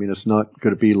whatever. I mean, it's not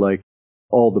going to be like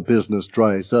all the business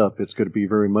dries up. It's going to be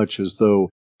very much as though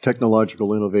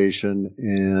technological innovation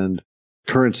and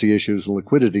currency issues and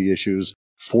liquidity issues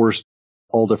force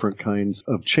all different kinds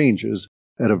of changes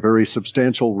at a very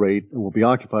substantial rate, and will be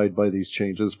occupied by these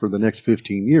changes for the next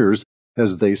 15 years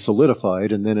as they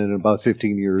solidified. And then in about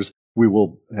 15 years, we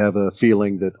will have a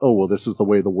feeling that, oh, well, this is the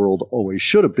way the world always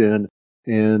should have been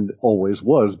and always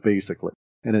was, basically.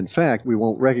 And in fact, we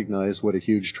won't recognize what a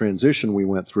huge transition we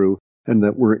went through, and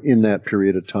that we're in that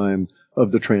period of time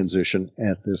of the transition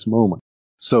at this moment.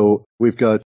 So we've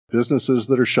got businesses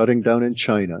that are shutting down in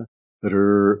China, that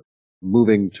are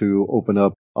moving to open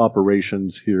up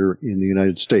operations here in the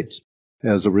United States.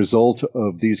 As a result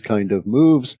of these kind of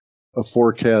moves, a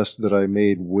forecast that I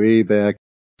made way back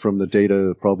from the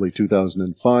data, probably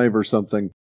 2005 or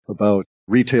something, about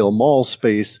retail mall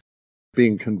space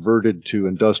being converted to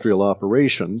industrial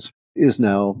operations is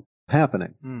now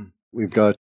happening. We've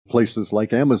got places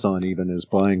like Amazon even is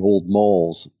buying old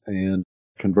malls and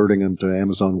converting them to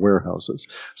Amazon warehouses.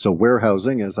 So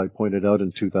warehousing, as I pointed out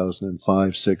in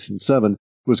 2005, 6, and 7,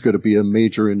 was going to be a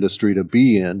major industry to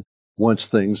be in once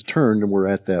things turned, and we're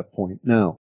at that point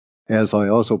now. As I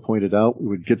also pointed out, we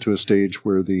would get to a stage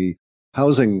where the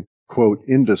housing, quote,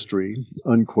 industry,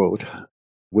 unquote,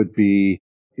 would be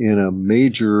in a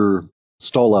major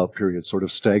stall-out period, sort of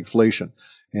stagflation,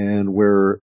 and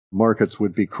where markets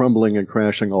would be crumbling and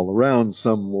crashing all around,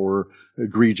 some more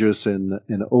egregious and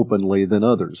openly than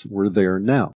others. We're there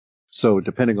now. So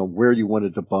depending on where you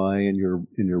wanted to buy and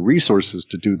your resources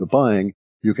to do the buying,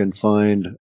 you can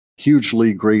find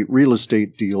hugely great real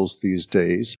estate deals these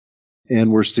days.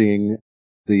 And we're seeing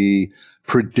the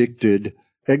predicted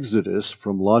exodus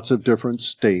from lots of different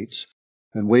states.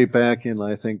 And way back in,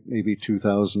 I think, maybe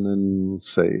 2000 and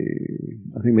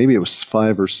I think maybe it was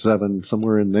 5 or 7,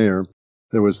 somewhere in there,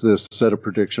 there was this set of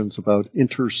predictions about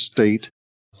interstate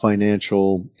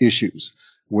financial issues,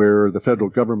 where the federal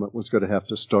government was going to have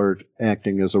to start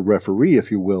acting as a referee, if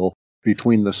you will,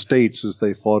 between the states as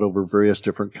they fought over various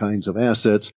different kinds of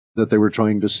assets that they were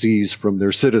trying to seize from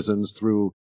their citizens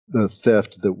through the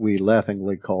theft that we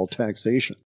laughingly call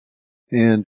taxation.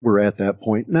 And we're at that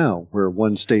point now where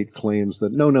one state claims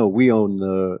that, no, we own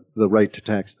the right to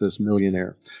tax this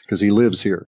millionaire because he lives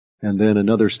here. And then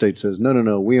another state says,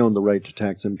 no, we own the right to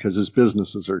tax him because his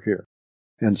businesses are here.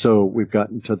 And so we've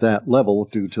gotten to that level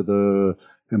due to the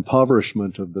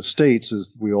impoverishment of the states as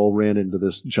we all ran into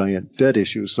this giant debt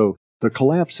issue. So the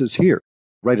collapse is here.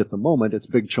 Right at the moment, it's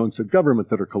big chunks of government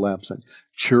that are collapsing.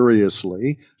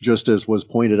 Curiously, just as was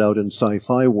pointed out in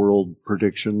Sci-Fi World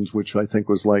predictions, which I think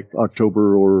was like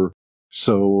October or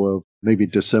so of maybe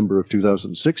December of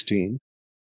 2016,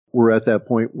 we're at that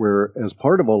point where, as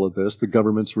part of all of this, the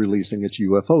government's releasing its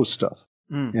UFO stuff.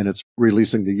 And it's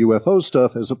releasing the UFO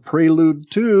stuff as a prelude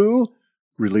to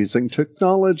releasing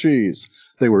technologies.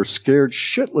 They were scared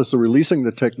shitless of releasing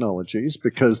the technologies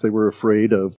because they were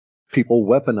afraid of people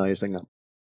weaponizing them,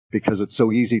 because it's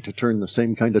so easy to turn the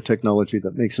same kind of technology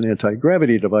that makes an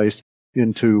anti-gravity device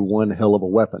into one hell of a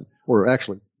weapon, or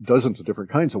actually dozens of different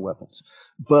kinds of weapons.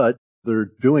 But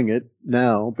they're doing it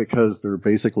now because they're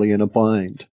basically in a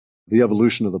bind. The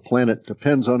evolution of the planet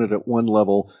depends on it at one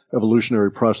level.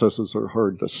 Evolutionary processes are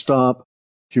hard to stop.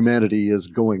 Humanity is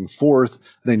going forth.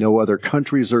 They know other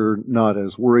countries are not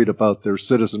as worried about their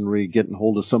citizenry getting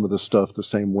hold of some of the stuff the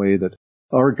same way that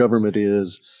our government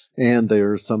is. And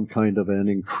there's some kind of an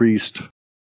increased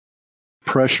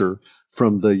pressure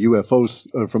from the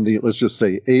UFOs, from the, let's just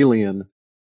say, alien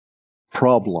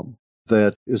problem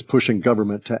that is pushing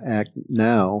government to act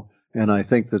now. And I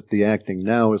think that the acting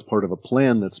now is part of a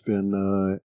plan that's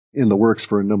been in the works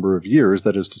for a number of years,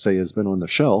 that is to say, has been on the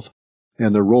shelf,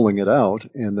 and they're rolling it out,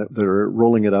 and that they're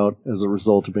rolling it out as a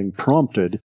result of being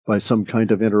prompted by some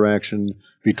kind of interaction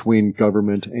between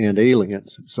government and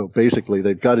aliens. So basically,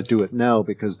 they've got to do it now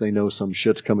because they know some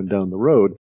shit's coming down the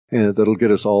road, and that'll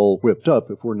get us all whipped up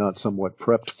if we're not somewhat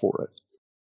prepped for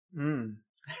it.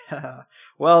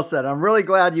 Well said. I'm really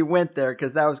glad you went there,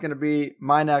 because that was going to be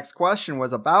my next question,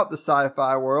 was about the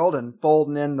sci-fi world and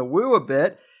folding in the woo a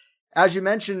bit. As you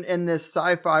mentioned in this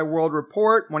Sci-Fi World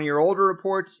report, one of your older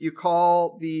reports, you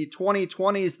call the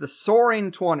 2020s the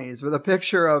soaring 20s, with a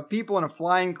picture of people in a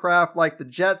flying craft like the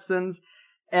Jetsons.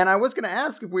 And I was going to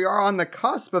ask if we are on the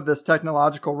cusp of this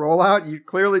technological rollout. You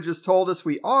clearly just told us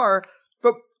we are.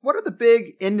 But what are the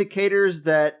big indicators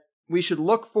that we should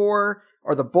look for,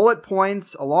 or the bullet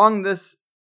points along this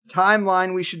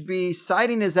timeline we should be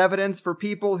citing as evidence for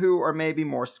people who are maybe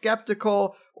more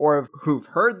skeptical or who've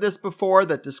heard this before,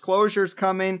 that disclosure's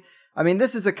coming? I mean,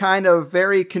 this is a kind of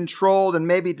very controlled and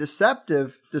maybe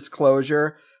deceptive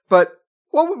disclosure, but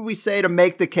what would we say to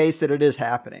make the case that it is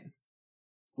happening?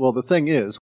 Well, the thing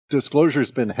is,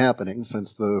 disclosure's been happening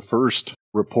since the first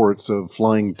reports of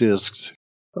flying discs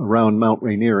around Mount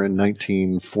Rainier in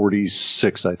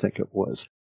 1946, I think it was,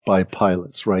 by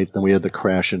pilots, right? Then we had the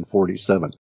crash in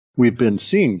 47. We've been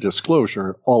seeing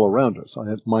disclosure all around us.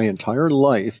 My entire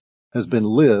life has been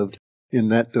lived in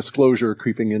that disclosure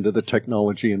creeping into the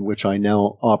technology in which I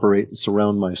now operate and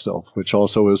surround myself, which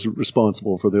also is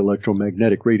responsible for the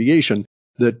electromagnetic radiation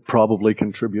that probably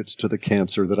contributes to the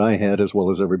cancer that I had as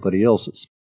well as everybody else's.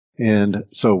 And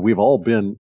so we've all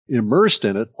been immersed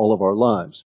in it all of our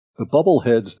lives. The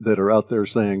bubbleheads that are out there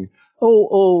saying,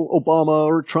 oh, Obama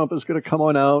or Trump is going to come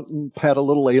on out and pat a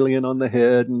little alien on the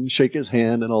head and shake his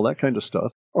hand and all that kind of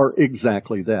stuff, are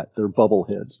exactly that. They're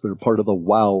bubbleheads. They're part of the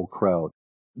wow crowd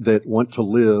that want to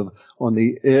live on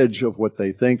the edge of what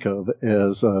they think of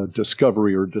as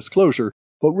discovery or disclosure.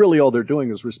 But really all they're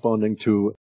doing is responding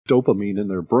to dopamine in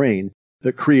their brain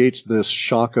that creates this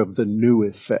shock of the new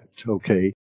effect,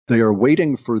 okay? They are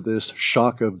waiting for this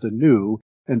shock of the new.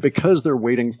 And because they're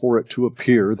waiting for it to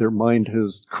appear, their mind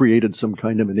has created some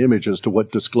kind of an image as to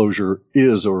what disclosure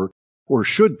is or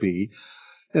should be.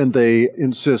 And they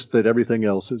insist that everything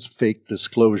else is fake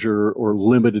disclosure or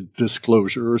limited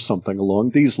disclosure or something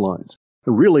along these lines.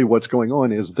 And really what's going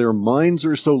on is their minds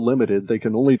are so limited they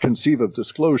can only conceive of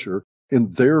disclosure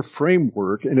in their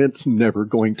framework, and it's never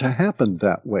going to happen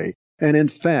that way. And in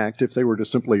fact, if they were to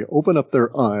simply open up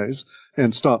their eyes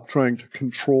and stop trying to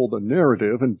control the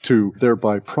narrative and to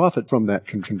thereby profit from that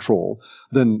control,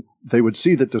 then they would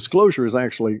see that disclosure is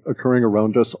actually occurring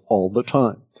around us all the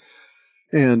time.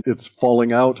 And it's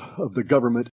falling out of the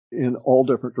government in all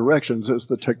different directions as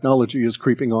the technology is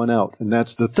creeping on out. And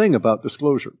that's the thing about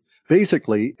disclosure.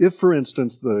 Basically, if, for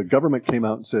instance, the government came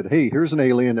out and said, hey, here's an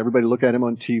alien, everybody look at him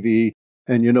on TV,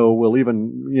 and, we'll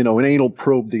even, an anal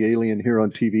probe the alien here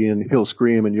on TV and he'll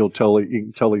scream and you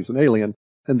can tell he's an alien.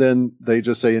 And then they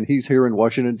just say, and he's here in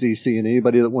Washington, D.C., and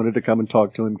anybody that wanted to come and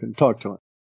talk to him can talk to him.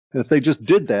 And if they just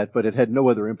did that, but it had no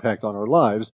other impact on our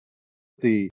lives,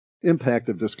 the impact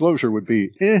of disclosure would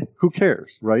be, who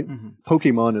cares, right? Mm-hmm.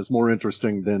 Pokemon is more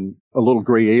interesting than a little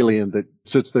gray alien that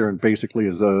sits there and basically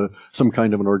is some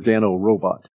kind of an organo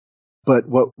robot. But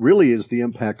what really is the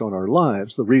impact on our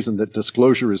lives, the reason that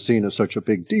disclosure is seen as such a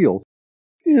big deal,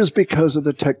 is because of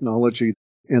the technology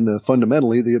and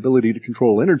fundamentally the ability to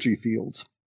control energy fields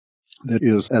that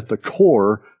is at the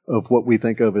core of what we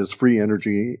think of as free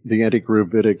energy, the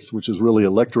anti-gravitics, which is really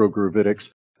electrogravitics,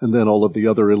 and then all of the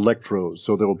other electros.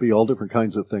 So there will be all different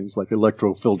kinds of things like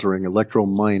electrofiltering,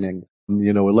 electromining,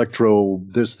 electro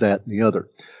this, that, and the other.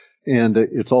 And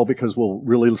it's all because we'll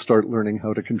really start learning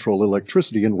how to control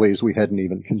electricity in ways we hadn't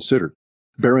even considered.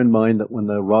 Bear in mind that when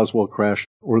the Roswell crash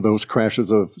or those crashes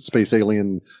of space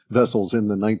alien vessels in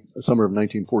the summer of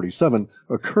 1947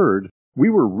 occurred,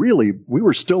 we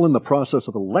were still in the process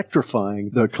of electrifying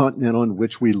the continent on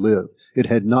which we live. It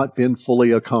had not been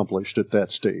fully accomplished at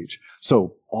that stage.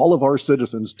 So all of our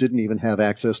citizens didn't even have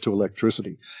access to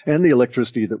electricity. And the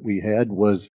electricity that we had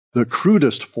was the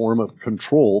crudest form of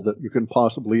control that you can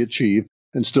possibly achieve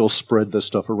and still spread this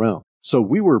stuff around. So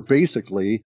we were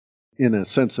basically, in a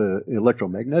sense, an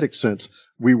electromagnetic sense,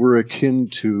 we were akin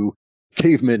to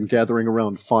cavemen gathering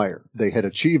around fire. They had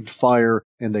achieved fire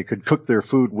and they could cook their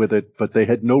food with it, but they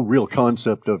had no real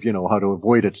concept of, how to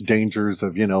avoid its dangers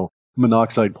of,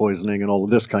 monoxide poisoning and all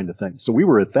of this kind of thing. So we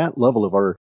were at that level of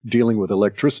our dealing with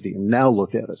electricity. And now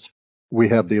look at us. we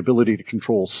have the ability to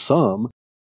control some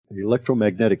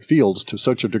electromagnetic fields to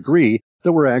such a degree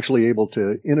that we're actually able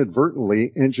to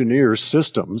inadvertently engineer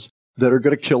systems that are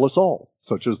going to kill us all,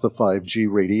 such as the 5G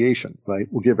radiation, right?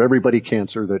 We'll give everybody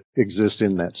cancer that exists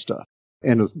in that stuff.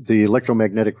 And the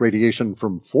electromagnetic radiation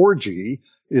from 4G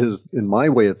is, in my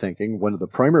way of thinking, one of the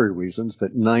primary reasons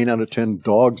that 9 out of 10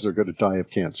 dogs are going to die of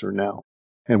cancer now.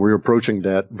 And we're approaching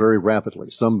that very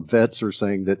rapidly. Some vets are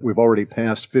saying that we've already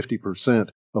passed 50%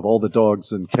 of all the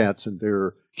dogs and cats in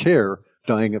their care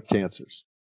dying of cancers.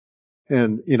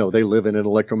 And, they live in an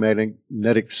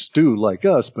electromagnetic stew like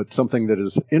us, but something that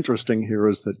is interesting here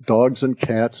is that dogs and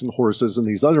cats and horses and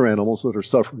these other animals that are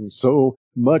suffering so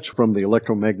much from the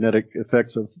electromagnetic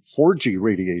effects of 4G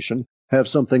radiation have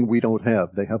something we don't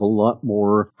have. They have a lot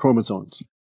more chromosomes.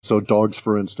 So dogs,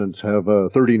 for instance, have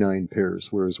 39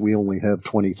 pairs, whereas we only have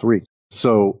 23.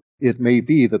 So it may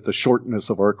be that the shortness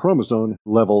of our chromosome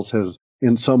levels has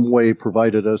in some way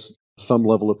provided us some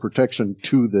level of protection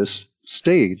to this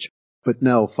stage. But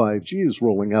now 5G is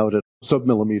rolling out at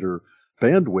sub-millimeter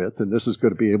bandwidth, and this is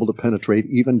going to be able to penetrate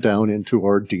even down into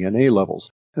our DNA levels.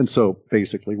 And so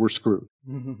basically we're screwed.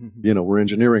 We're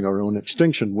engineering our own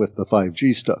extinction with the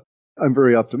 5G stuff. I'm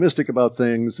very optimistic about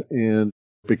things, and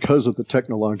because of the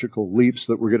technological leaps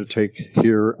that we're going to take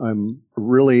here, I'm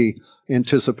really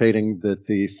anticipating that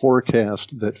the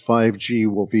forecast that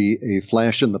 5G will be a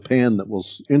flash in the pan that will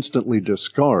instantly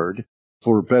discard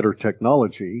for better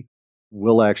technology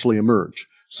will actually emerge.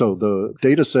 So the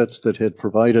data sets that had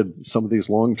provided some of these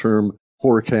long-term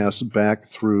forecasts back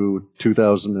through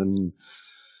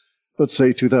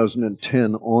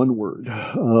 2010 onward,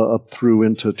 up through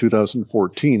into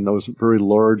 2014, those very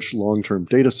large long-term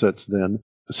data sets then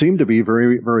seemed to be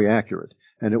very, very accurate.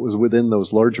 And it was within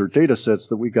those larger data sets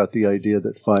that we got the idea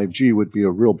that 5G would be a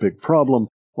real big problem,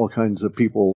 all kinds of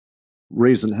people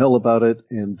raising hell about it,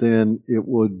 and then it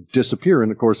would disappear in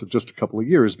the course of just a couple of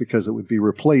years because it would be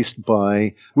replaced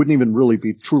by, wouldn't even really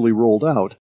be truly rolled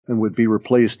out, and would be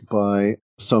replaced by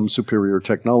some superior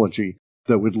technology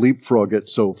that would leapfrog it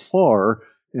so far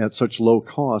at such low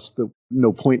cost that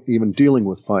no point even dealing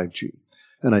with 5G.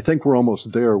 And I think we're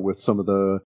almost there with some of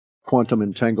the quantum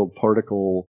entangled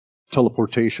particle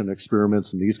teleportation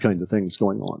experiments and these kind of things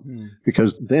going on,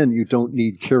 because then you don't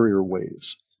need carrier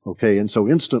waves. Okay, and so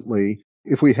instantly,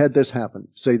 if we had this happen,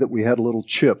 say that we had a little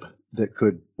chip that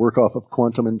could work off of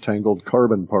quantum entangled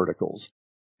carbon particles,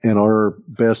 and our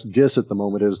best guess at the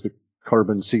moment is the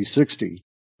carbon C60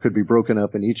 could be broken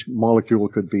up and each molecule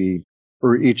could be,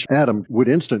 or each atom would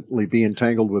instantly be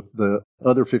entangled with the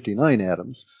other 59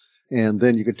 atoms. And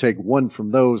then you could take one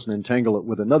from those and entangle it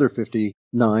with another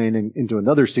 59 and into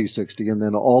another C60, and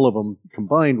then all of them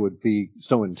combined would be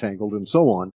so entangled and so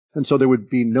on. And so there would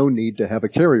be no need to have a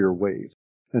carrier wave.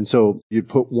 And so you'd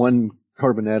put one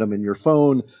carbon atom in your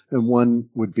phone and one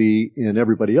would be in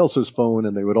everybody else's phone,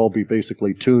 and they would all be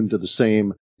basically tuned to the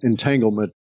same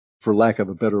entanglement, for lack of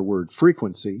a better word,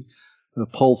 frequency. A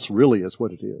pulse really is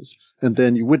what it is. And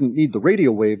then you wouldn't need the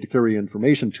radio wave to carry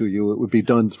information to you. It would be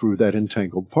done through that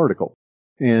entangled particle.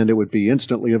 And it would be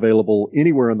instantly available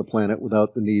anywhere on the planet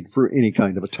without the need for any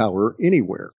kind of a tower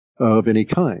anywhere of any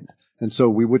kind. And so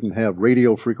we wouldn't have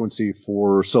radio frequency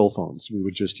for cell phones. We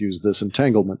would just use this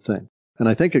entanglement thing. And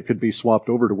I think it could be swapped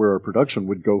over to where our production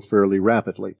would go fairly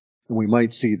rapidly. And we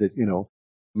might see that,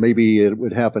 maybe it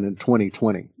would happen in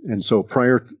 2020. And so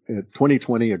prior to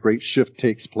 2020, a great shift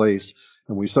takes place,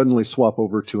 and we suddenly swap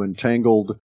over to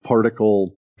entangled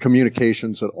particle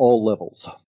communications at all levels,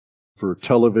 for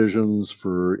televisions,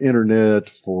 for internet,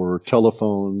 for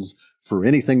telephones, for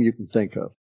anything you can think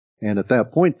of. And at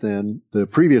that point, then, the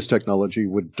previous technology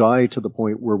would die to the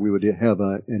point where we would have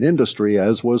an industry,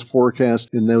 as was forecast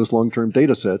in those long-term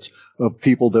data sets, of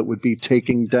people that would be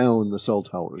taking down the cell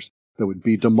towers, that would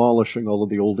be demolishing all of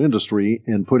the old industry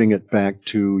and putting it back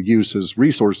to use as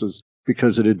resources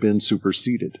because it had been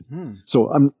superseded. So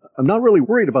I'm not really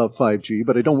worried about 5G,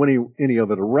 but I don't want any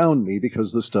of it around me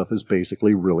because this stuff is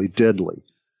basically really deadly.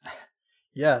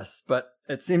 Yes, but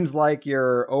it seems like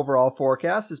your overall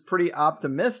forecast is pretty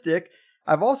optimistic.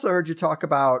 I've also heard you talk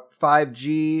about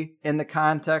 5G in the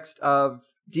context of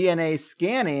DNA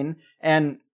scanning,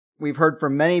 and we've heard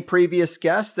from many previous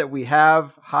guests that we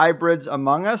have hybrids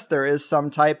among us. There is some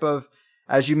type of,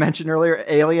 as you mentioned earlier,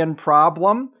 alien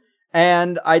problem.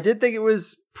 And I did think it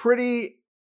was pretty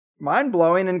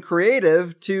mind-blowing and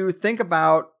creative to think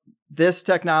about this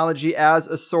technology as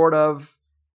a sort of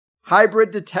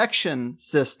hybrid detection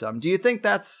system. Do you think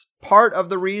that's part of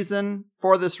the reason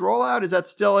for this rollout? Is that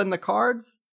still in the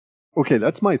cards? Okay,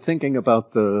 that's my thinking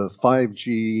about the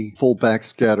 5G full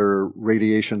backscatter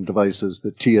radiation devices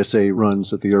that TSA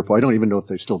runs at the airport. I don't even know if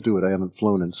they still do it. I haven't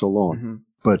flown in so long. Mm-hmm.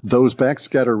 But those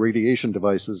backscatter radiation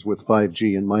devices with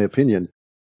 5G, in my opinion,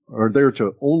 are there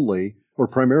to only or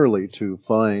primarily to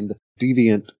find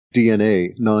deviant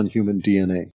DNA, non-human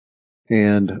DNA.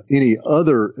 And any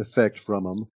other effect from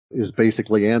them is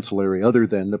basically ancillary other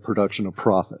than the production of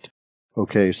profit.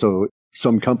 Okay, so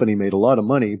some company made a lot of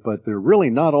money, but they're really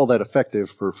not all that effective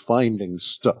for finding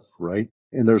stuff, right?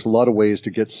 And there's a lot of ways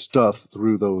to get stuff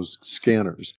through those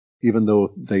scanners, even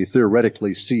though they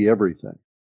theoretically see everything.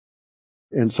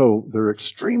 And so they're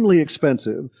extremely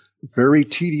expensive, very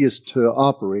tedious to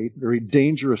operate, very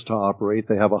dangerous to operate.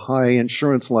 They have a high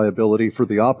insurance liability for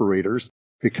the operators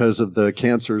because of the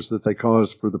cancers that they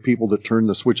cause for the people that turn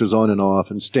the switches on and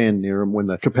off and stand near them when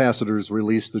the capacitors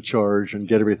release the charge and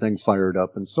get everything fired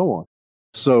up and so on.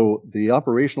 So the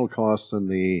operational costs and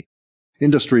the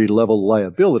industry level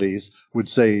liabilities would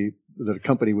say that a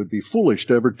company would be foolish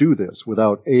to ever do this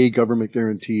without government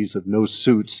guarantees of no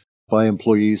suits by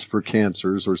employees for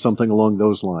cancers or something along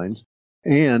those lines,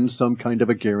 and some kind of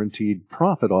a guaranteed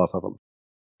profit off of them.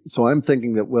 So I'm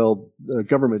thinking that, well, the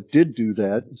government did do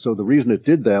that. So the reason it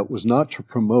did that was not to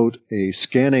promote a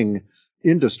scanning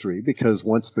industry, because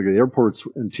once the airports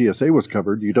and TSA was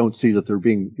covered, you don't see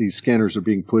that these scanners are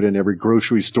being put in every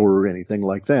grocery store or anything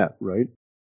like that, right?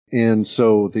 And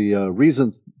so the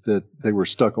reason that they were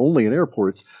stuck only in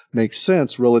airports makes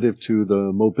sense relative to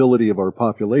the mobility of our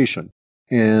population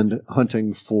and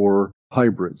hunting for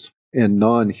hybrids and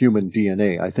non-human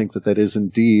DNA. I think that is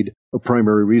indeed a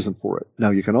primary reason for it.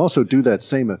 Now, you can also do that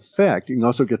same effect. You can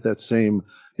also get that same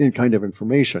kind of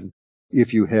information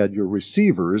if you had your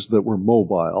receivers that were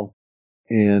mobile.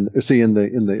 And see, in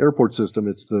the airport system,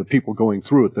 it's the people going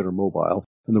through it that are mobile,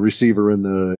 and the receiver and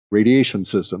the radiation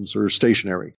systems are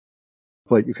stationary.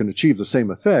 But you can achieve the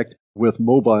same effect with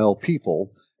mobile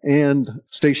people and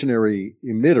stationary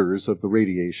emitters of the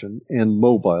radiation and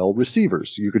mobile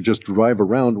receivers. You could just drive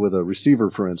around with a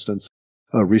receiver, for instance,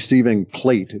 a receiving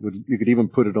plate. You could even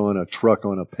put it on a truck,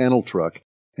 on a panel truck,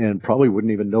 and probably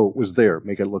wouldn't even know it was there.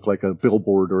 Make it look like a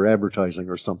billboard or advertising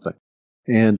or something.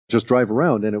 And just drive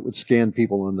around, and it would scan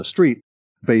people on the street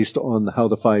based on how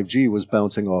the 5G was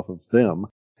bouncing off of them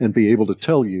and be able to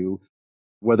tell you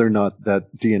whether or not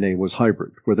that DNA was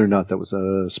hybrid, whether or not that was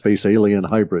a space alien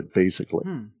hybrid, basically.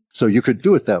 So you could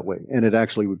do it that way, and it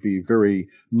actually would be very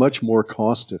much more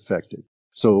cost effective.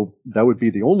 So that would be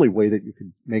the only way that you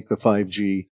could make the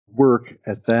 5G work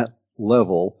at that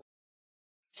level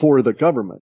for the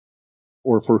government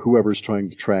or for whoever's trying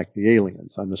to track the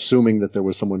aliens. I'm assuming that there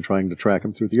was someone trying to track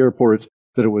them through the airports,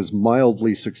 that it was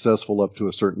mildly successful up to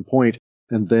a certain point,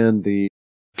 and then the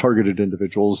targeted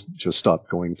individuals just stopped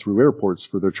going through airports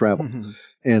for their travel.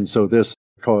 And so this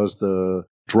caused the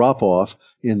drop-off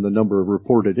in the number of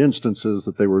reported instances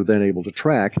that they were then able to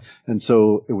track. And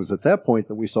so it was at that point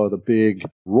that we saw the big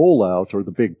rollout or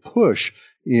the big push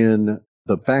in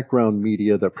the background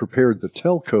media that prepared the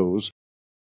telcos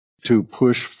to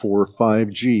push for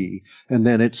 5G. And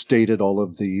then it stated all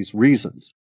of these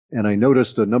reasons. And I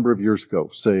noticed a number of years ago,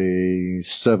 say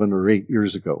 7 or 8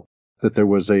 years ago, that there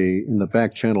was in the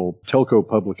back channel telco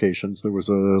publications, there was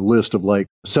a list of like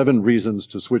 7 reasons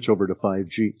to switch over to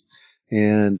 5G.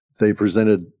 And they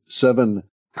presented 7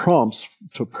 prompts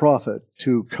to profit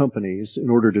to companies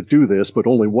in order to do this, but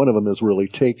only one of them is really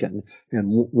taken.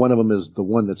 And one of them is the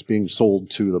one that's being sold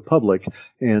to the public.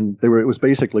 And it was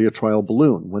basically a trial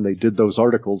balloon. When they did those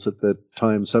articles at that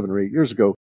time, 7 or 8 years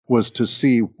ago, was to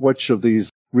see which of these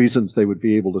reasons they would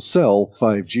be able to sell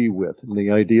 5G with. And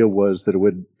the idea was that it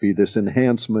would be this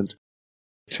enhancement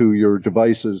to your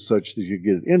devices such that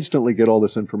you instantly get all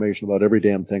this information about every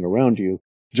damn thing around you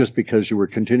just because you were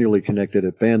continually connected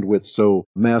at bandwidth so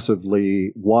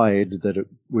massively wide that it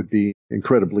would be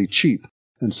incredibly cheap.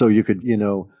 And so you could,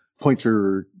 point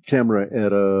your camera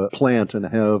at a plant and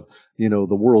have, the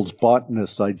world's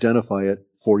botanists identify it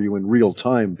for you in real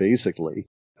time, basically,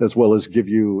 as well as give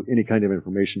you any kind of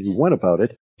information you want about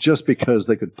it, just because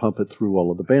they could pump it through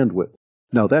all of the bandwidth.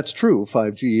 Now, that's true.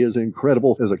 5G is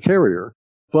incredible as a carrier,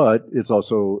 but it's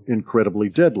also incredibly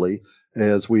deadly,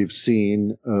 as we've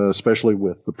seen, especially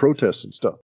with the protests and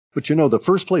stuff. But the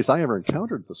first place I ever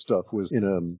encountered the stuff was in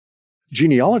a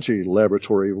genealogy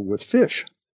laboratory with fish.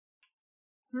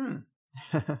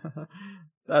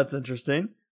 That's interesting.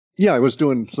 Yeah, I was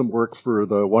doing some work for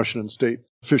the Washington State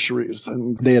Fisheries,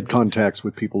 and they had contacts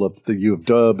with people up at the U of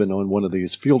W and on one of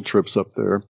these field trips up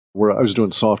there where I was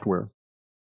doing software.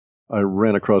 I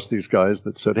ran across these guys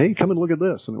that said, hey, come and look at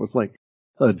this. And it was like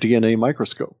a DNA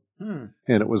microscope. And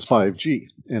it was 5G.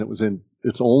 And it was in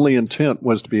its only intent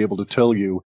was to be able to tell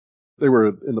you, they were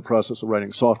in the process of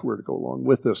writing software to go along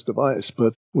with this device,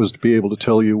 but was to be able to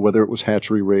tell you whether it was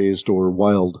hatchery raised or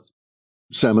wild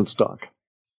salmon stock.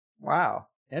 Wow.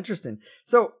 Interesting.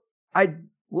 So I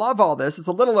love all this. It's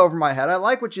a little over my head. I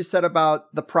like what you said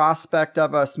about the prospect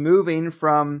of us moving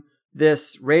from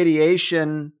this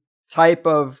radiation type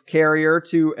of carrier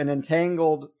to an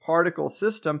entangled particle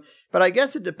system. But I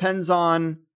guess it depends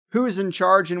on who's in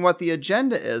charge and what the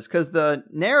agenda is, because the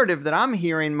narrative that I'm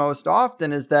hearing most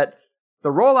often is that the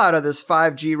rollout of this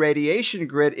 5G radiation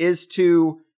grid is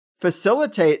to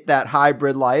facilitate that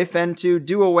hybrid life and to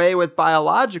do away with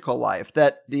biological life,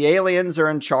 that the aliens are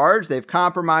in charge, they've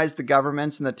compromised the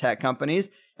governments and the tech companies,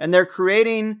 and they're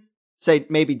creating, say,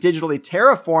 maybe digitally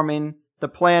terraforming the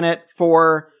planet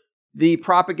for the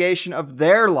propagation of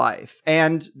their life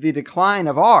and the decline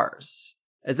of ours.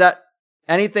 Is that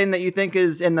anything that you think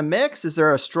is in the mix? Is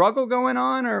there a struggle going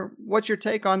on, or what's your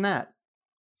take on that?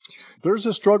 There's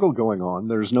a struggle going on.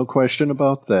 There's no question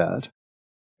about that.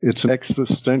 It's an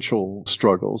existential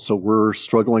struggle, so we're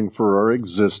struggling for our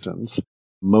existence.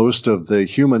 Most of the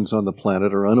humans on the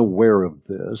planet are unaware of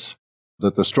this,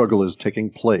 that the struggle is taking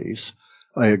place.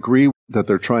 I agree that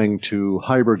they're trying to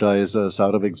hybridize us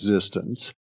out of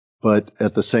existence, but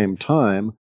at the same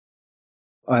time,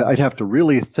 I'd have to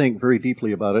really think very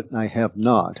deeply about it, and I have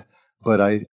not. But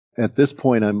at this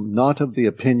point, I'm not of the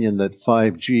opinion that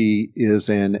 5G is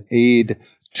an aid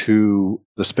to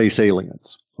the space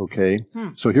aliens. Okay?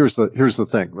 So here's the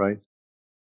thing, right?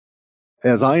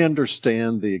 As I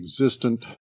understand the existent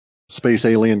space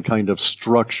alien kind of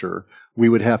structure, we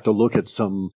would have to look at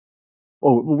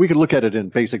we could look at it in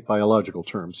basic biological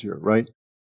terms here, right?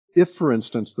 If, for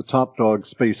instance, the top dog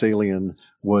space alien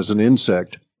was an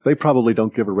insect, they probably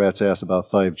don't give a rat's ass about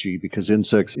 5G because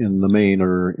insects in the main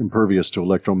are impervious to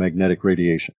electromagnetic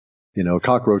radiation. You know,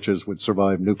 cockroaches would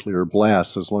survive nuclear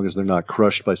blasts as long as they're not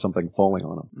crushed by something falling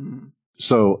on them.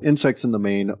 So insects in the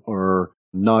main are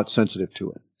not sensitive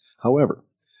to it. However,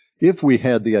 if we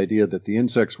had the idea that the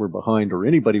insects were behind, or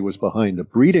anybody was behind, a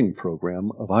breeding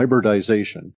program of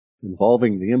hybridization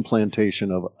involving the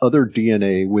implantation of other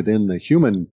DNA within the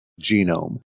human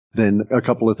genome, then a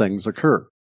couple of things occur.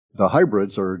 The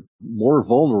hybrids are more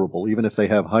vulnerable, even if they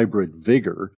have hybrid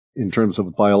vigor in terms of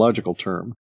a biological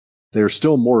term. They're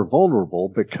still more vulnerable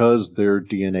because their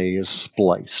DNA is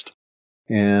spliced.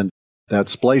 And that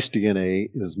spliced DNA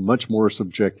is much more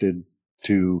subjected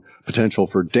to potential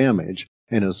for damage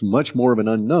and is much more of an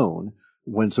unknown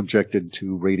when subjected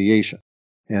to radiation.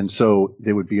 And so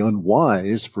it would be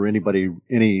unwise for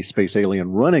any space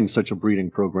alien running such a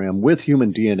breeding program with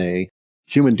human DNA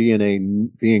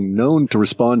being known to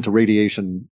respond to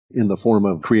radiation in the form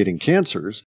of creating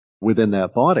cancers within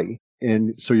that body.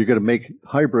 And so you're going to make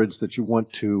hybrids that you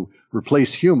want to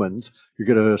replace humans. You're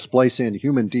going to splice in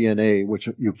human DNA, which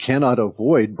you cannot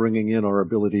avoid bringing in our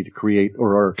ability to create,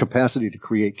 or our capacity to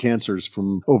create cancers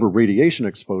from over radiation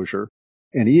exposure.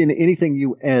 And anything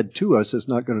you add to us is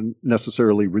not going to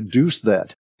necessarily reduce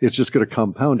that. It's just going to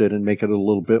compound it and make it a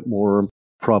little bit more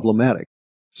problematic.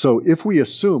 So if we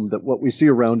assume that what we see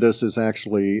around us is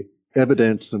actually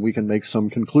evidence, then we can make some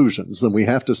conclusions. Then we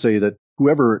have to say that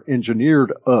whoever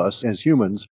engineered us as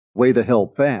humans way the hell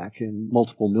back in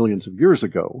multiple millions of years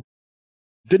ago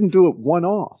didn't do it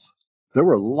one-off. There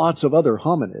were lots of other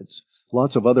hominids,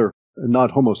 lots of other,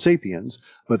 not Homo sapiens,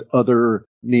 but other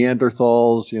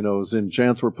Neanderthals,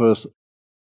 Zinjanthropus,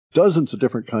 dozens of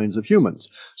different kinds of humans.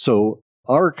 So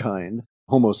our kind,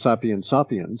 Homo sapiens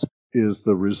sapiens, is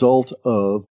the result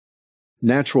of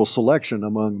natural selection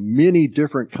among many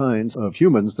different kinds of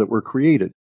humans that were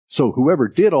created. So whoever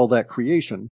did all that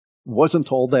creation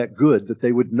wasn't all that good that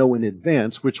they would know in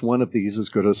advance which one of these is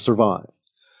going to survive.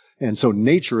 And so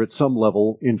nature at some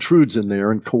level intrudes in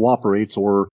there and cooperates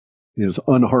or is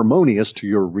unharmonious to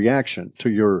your reaction, to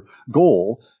your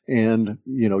goal, and,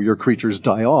 your creatures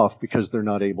die off because they're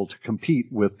not able to compete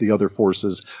with the other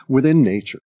forces within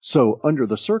nature. So under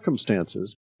the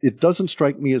circumstances, it doesn't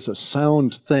strike me as a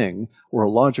sound thing or a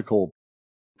logical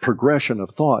progression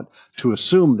of thought to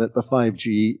assume that the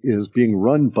 5G is being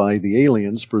run by the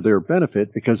aliens for their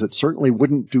benefit, because it certainly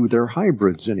wouldn't do their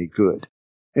hybrids any good.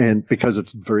 And because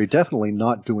it's very definitely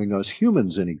not doing us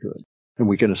humans any good. And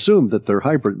we can assume that their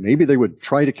hybrid, maybe they would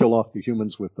try to kill off the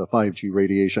humans with the 5G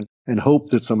radiation and hope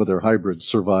that some of their hybrids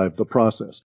survive the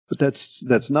process. But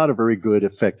that's not a very good,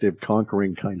 effective,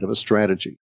 conquering kind of a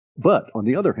strategy. But on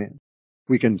the other hand,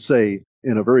 we can say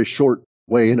in a very short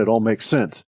way, and it all makes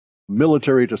sense,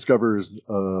 military discovers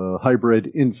a hybrid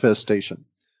infestation.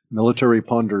 Military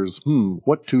ponders,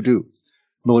 what to do?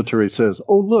 Military says,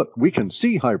 oh, look, we can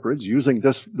see hybrids using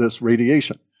this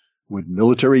radiation. Would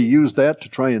military use that to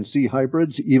try and see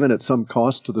hybrids, even at some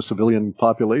cost to the civilian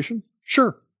population?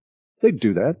 Sure, they'd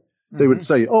do that. They would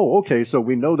say, oh, okay, so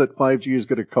we know that 5G is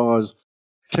going to cause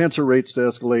cancer rates to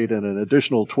escalate and an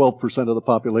additional 12% of the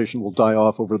population will die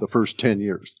off over the first 10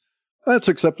 years. That's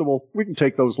acceptable. We can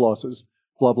take those losses,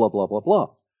 blah, blah, blah, blah, blah.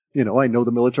 I know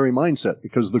the military mindset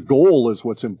because the goal is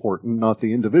what's important, not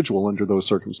the individual under those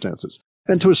circumstances.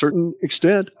 And to a certain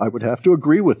extent, I would have to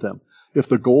agree with them. If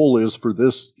the goal is for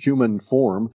this human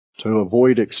form to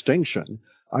avoid extinction,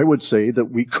 I would say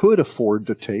that we could afford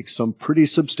to take some pretty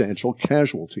substantial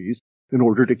casualties in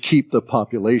order to keep the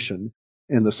population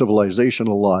and the civilization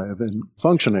alive and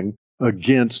functioning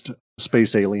against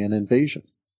space alien invasion.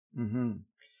 Mm-hmm.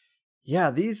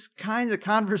 Yeah, these kinds of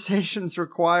conversations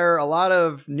require a lot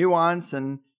of nuance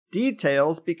and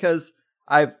details because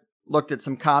I've looked at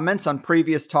some comments on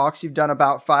previous talks you've done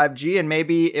about 5G, and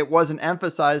maybe it wasn't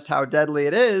emphasized how deadly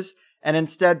it is, and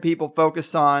instead people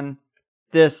focus on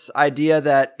this idea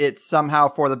that it's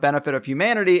somehow for the benefit of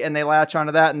humanity, and they latch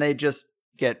onto that and they just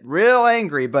get real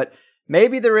angry. But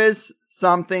maybe there is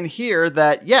something here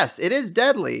that, yes, it is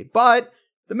deadly, but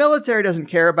the military doesn't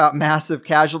care about massive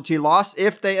casualty loss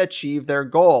if they achieve their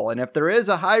goal. And if there is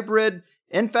a hybrid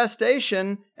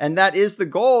infestation, and that is the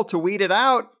goal to weed it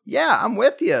out, yeah, I'm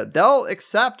with you. They'll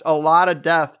accept a lot of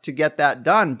death to get that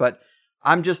done, but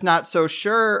I'm just not so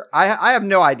sure. I have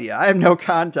no idea. I have no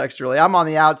context, really. I'm on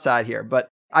the outside here, but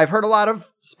I've heard a lot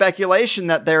of speculation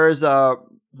that there is a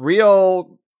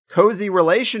real cozy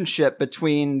relationship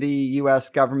between the U.S.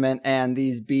 government and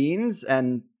these beings,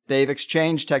 and they've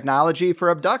exchanged technology for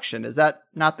abduction. Is that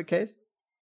not the case?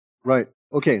 Right.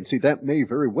 Okay, and see, that may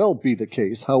very well be the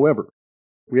case. However,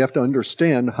 we have to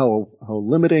understand how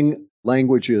limiting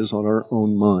language is on our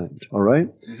own mind, all right?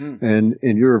 Mm-hmm.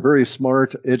 And you're a very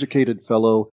smart, educated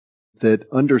fellow that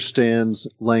understands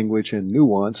language and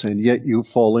nuance, and yet you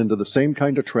fall into the same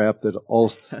kind of trap that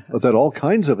all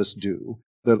kinds of us do,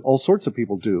 that all sorts of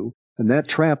people do, and that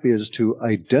trap is to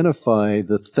identify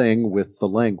the thing with the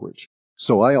language.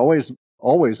 So I always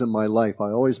in my life, I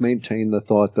always maintain the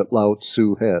thought that Lao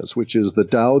Tzu has, which is the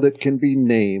Tao that can be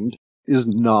named is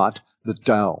not the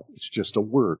Tao. It's just a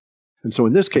word. And so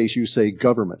in this case, you say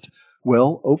government.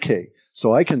 Well, okay.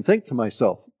 So I can think to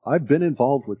myself, I've been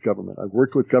involved with government. I've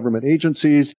worked with government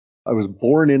agencies. I was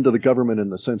born into the government in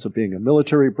the sense of being a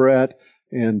military brat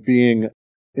and being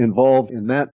involved in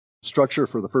that structure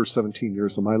for the first 17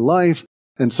 years of my life.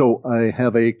 And so I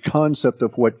have a concept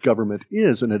of what government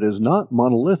is, and it is not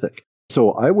monolithic.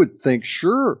 So I would think,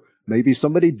 sure, maybe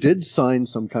somebody did sign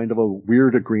some kind of a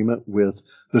weird agreement with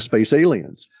the space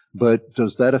aliens. But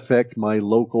does that affect my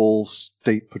local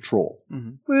state patrol?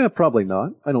 Mm-hmm. Well, probably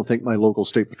not. I don't think my local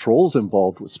state patrol is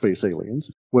involved with space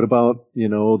aliens. What about,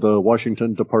 the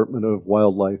Washington Department of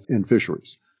Wildlife and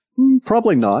Fisheries?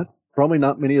 Probably not. Probably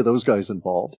not many of those guys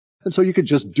involved. And so you could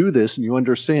just do this and you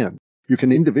understand. You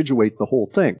can individuate the whole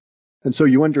thing. And so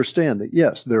you understand that,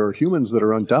 yes, there are humans that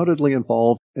are undoubtedly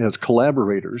involved as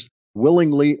collaborators,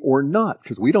 willingly or not,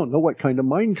 because we don't know what kind of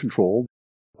mind control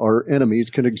our enemies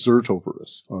can exert over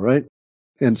us, all right?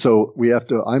 And so we have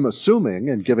to, I'm assuming,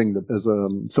 and giving as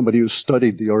somebody who's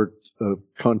studied the art of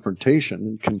confrontation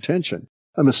and contention,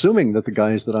 I'm assuming that the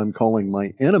guys that I'm calling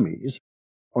my enemies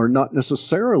are not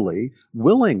necessarily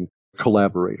willing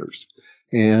collaborators.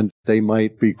 And they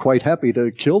might be quite happy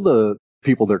to kill the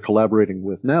people they're collaborating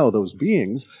with now, those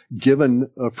beings,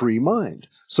 given a free mind.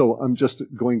 So I'm just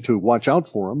going to watch out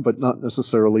for them, but not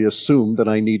necessarily assume that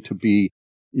I need to be,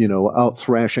 out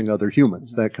thrashing other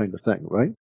humans, that kind of thing,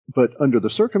 right? But under the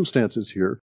circumstances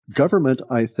here, government,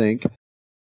 I think,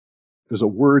 is a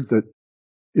word that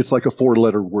it's like a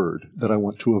 4-letter word that I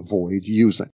want to avoid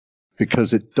using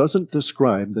because it doesn't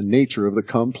describe the nature of the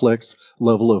complex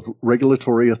level of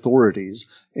regulatory authorities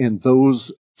and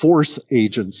those force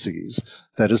agencies,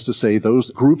 that is to say, those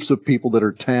groups of people that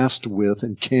are tasked with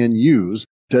and can use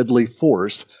deadly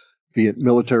force, be it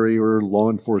military or law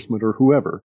enforcement or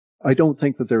whoever. I don't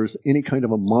think that there's any kind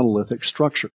of a monolithic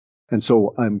structure. And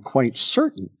so I'm quite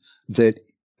certain that,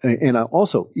 and I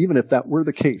also, even if that were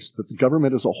the case, that the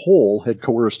government as a whole had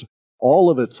coerced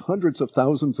all of its hundreds of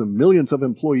thousands and millions of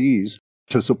employees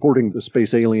to supporting the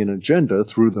space alien agenda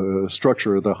through the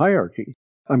structure of the hierarchy,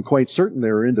 I'm quite certain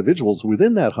there are individuals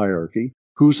within that hierarchy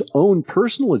whose own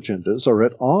personal agendas are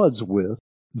at odds with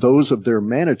those of their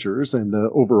managers and the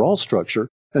overall structure,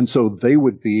 and so they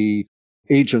would be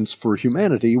agents for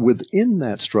humanity within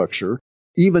that structure,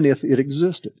 even if it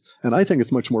existed. And I think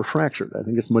it's much more fractured. I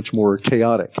think it's much more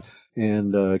chaotic,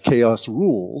 and chaos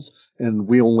rules, and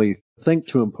we only think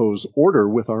to impose order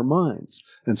with our minds.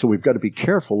 And so we've got to be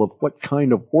careful of what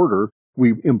kind of order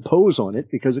we impose on it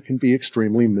because it can be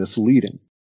extremely misleading.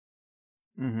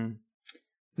 Mm-hmm.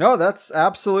 No, that's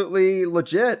absolutely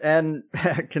legit. And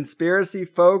conspiracy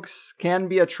folks can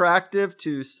be attractive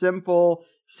to simple,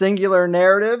 singular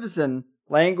narratives, and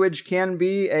language can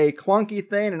be a clunky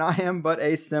thing, and I am but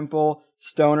a simple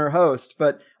stoner host.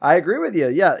 But I agree with you.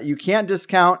 Yeah, you can't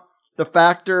discount the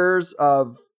factors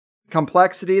of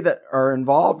complexity that are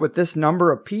involved with this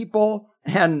number of people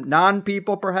and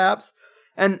non-people, perhaps.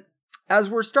 And as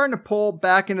we're starting to pull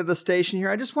back into the station here,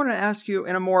 I just want to ask you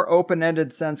in a more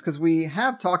open-ended sense, because we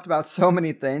have talked about so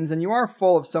many things and you are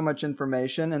full of so much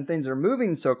information and things are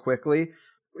moving so quickly.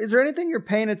 Is there anything you're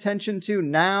paying attention to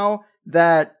now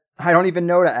that I don't even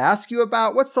know to ask you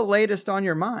about? What's the latest on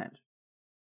your mind?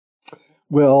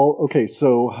 Well, okay,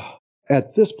 so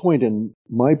at this point in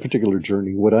my particular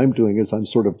journey, what I'm doing is I'm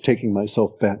sort of taking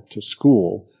myself back to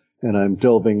school, and I'm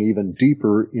delving even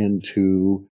deeper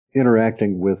into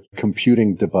interacting with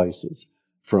computing devices,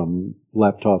 from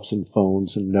laptops and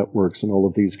phones and networks and all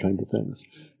of these kind of things.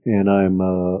 And I'm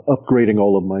upgrading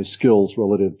all of my skills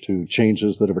relative to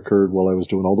changes that have occurred while I was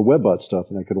doing all the WebBot stuff,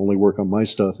 and I could only work on my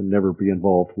stuff and never be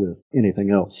involved with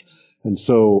anything else. And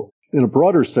so in a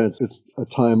broader sense, it's a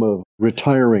time of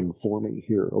retiring for me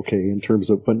here, okay, in terms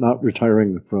of, but not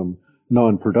retiring from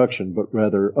non-production, but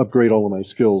rather upgrade all of my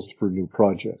skills for new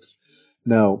projects.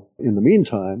 Now, in the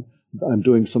meantime, I'm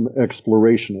doing some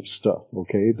exploration of stuff,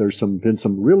 okay? There's been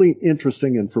some really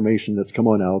interesting information that's come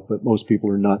on out, but most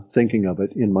people are not thinking of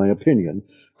it, in my opinion,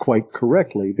 quite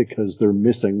correctly because they're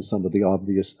missing some of the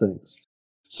obvious things.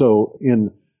 So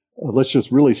let's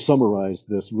just really summarize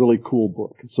this really cool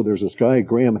book. So there's this guy,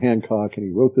 Graham Hancock, and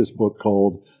he wrote this book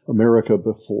called America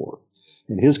Before.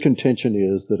 And his contention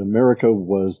is that America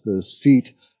was the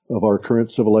seat of our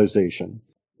current civilization,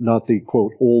 not the,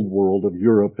 quote, old world of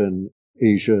Europe and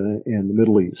Asia and the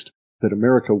Middle East, that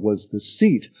America was the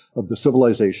seat of the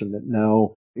civilization that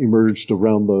now emerged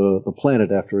around the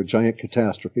planet after a giant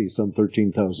catastrophe some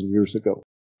 13,000 years ago.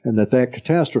 And that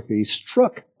catastrophe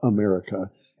struck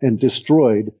America and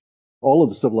destroyed all of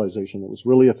the civilization that was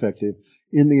really effective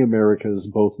in the Americas,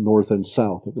 both north and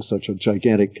south. It was such a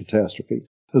gigantic catastrophe,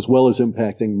 as well as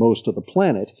impacting most of the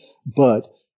planet.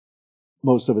 But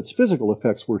most of its physical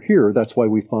effects were here. That's why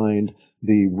we find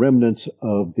the remnants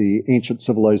of the ancient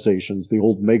civilizations, the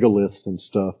old megaliths and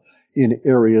stuff, in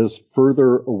areas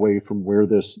further away from where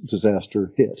this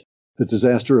disaster hit. The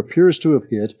disaster appears to have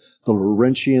hit the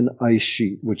Laurentian ice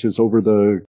sheet, which is over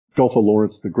the Gulf of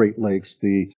Lawrence, the Great Lakes,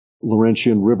 the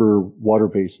Laurentian River water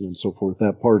basin and so forth,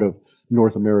 that part of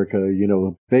North America,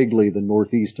 vaguely the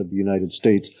northeast of the United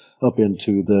States up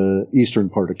into the eastern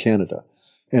part of Canada.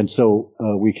 And so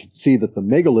we can see that the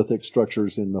megalithic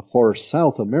structures in the far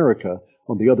South America,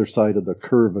 on the other side of the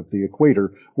curve of the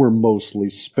equator, were mostly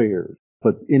spared.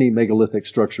 But any megalithic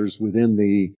structures within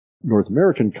the North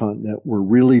American continent were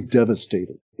really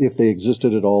devastated. If they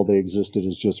existed at all, they existed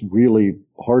as just really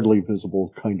hardly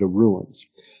visible kind of ruins.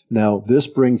 Now, this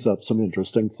brings up some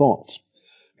interesting thoughts,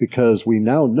 because we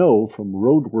now know from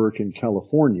road work in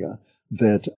California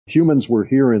that humans were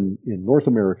here in North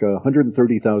America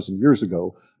 130,000 years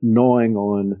ago, gnawing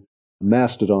on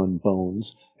mastodon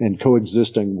bones and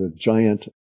coexisting with giant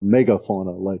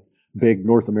megafauna like big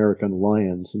North American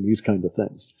lions and these kind of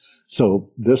things. So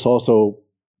this also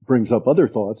brings up other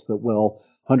thoughts that,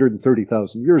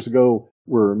 130,000 years ago,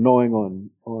 we're gnawing on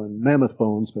mammoth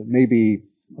bones, but maybe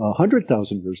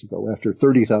 100,000 years ago, after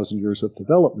 30,000 years of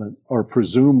development, our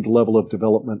presumed level of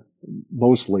development,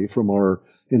 mostly from our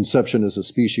inception as a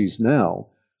species now.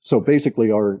 So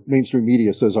basically our mainstream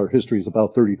media says our history is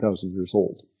about 30,000 years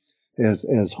old as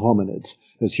hominids,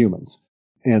 as humans.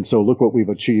 And so look what we've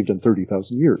achieved in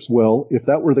 30,000 years. Well, if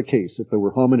that were the case, if there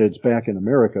were hominids back in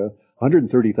America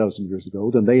 130,000 years ago,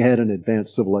 then they had an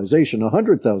advanced civilization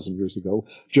 100,000 years ago,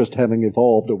 just having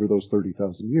evolved over those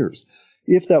 30,000 years.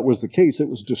 If that was the case, it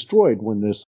was destroyed when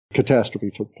this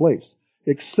catastrophe took place.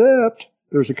 Except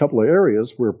there's a couple of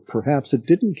areas where perhaps it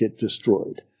didn't get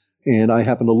destroyed. And I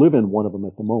happen to live in one of them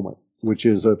at the moment, which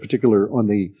is a particular on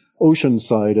the ocean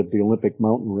side of the Olympic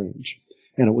mountain range.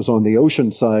 And it was on the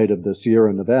ocean side of the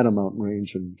Sierra Nevada mountain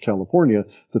range in California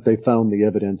that they found the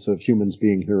evidence of humans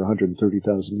being here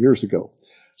 130,000 years ago.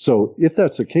 So if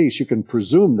that's the case, you can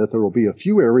presume that there will be a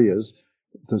few areas,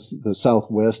 the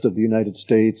southwest of the United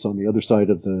States, on the other side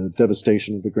of the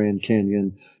devastation of the Grand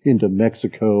Canyon, into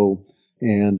Mexico,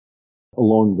 and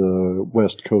along the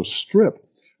West Coast Strip,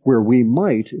 where we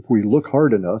might, if we look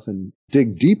hard enough and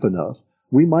dig deep enough,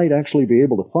 we might actually be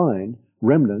able to find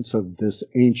remnants of this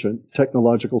ancient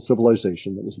technological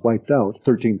civilization that was wiped out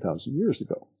 13,000 years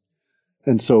ago.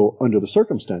 And so under the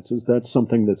circumstances, that's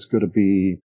something that's going to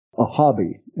be a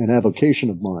hobby, an avocation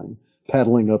of mine,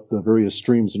 paddling up the various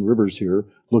streams and rivers here,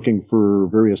 looking for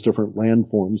various different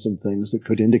landforms and things that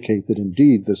could indicate that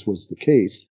indeed this was the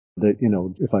case. That,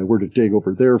 if I were to dig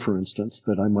over there, for instance,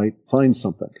 that I might find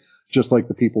something. Just like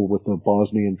the people with the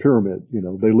Bosnian pyramid,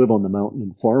 they live on the mountain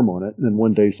and farm on it. And then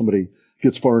one day somebody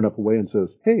gets far enough away and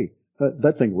says, hey,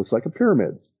 that thing looks like a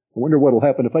pyramid. I wonder what will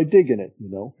happen if I dig in it,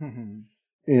 Mm-hmm.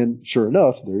 And sure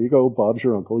enough, there you go. Bob's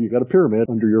your uncle. You got a pyramid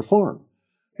under your farm.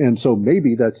 And so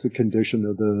maybe that's the condition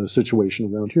of the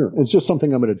situation around here. It's just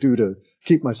something I'm going to do to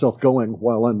keep myself going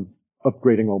while I'm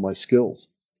upgrading all my skills.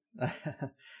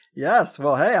 Yes.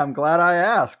 Well, hey, I'm glad I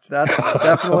asked. That's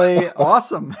definitely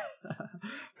awesome.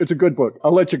 It's a good book.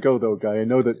 I'll let you go, though, Guy. I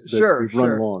know that Sure, we've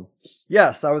run long.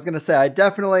 Yes, I was going to say, I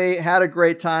definitely had a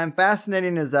great time.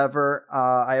 Fascinating as ever.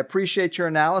 I appreciate your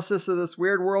analysis of this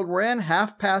weird world we're in.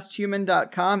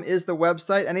 halfpasthuman.com is the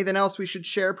website. Anything else we should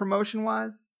share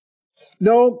promotion-wise?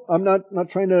 No, I'm not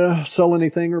trying to sell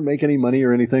anything or make any money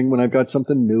or anything. When I've got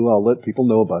something new, I'll let people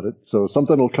know about it. So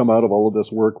something will come out of all of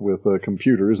this work with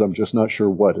computers. I'm just not sure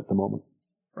what at the moment.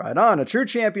 Right on. A true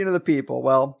champion of the people.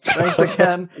 Well, thanks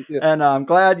again. Yeah. And I'm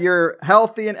glad you're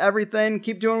healthy and everything.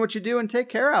 Keep doing what you do and take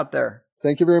care out there.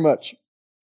 Thank you very much.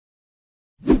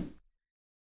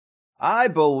 I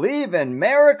believe in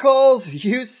miracles,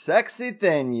 you sexy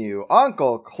thing, you.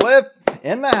 Uncle Clif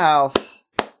in the house.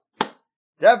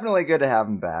 Definitely good to have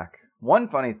him back. One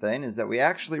funny thing is that we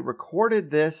actually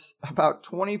recorded this about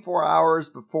 24 hours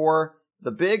before the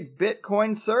big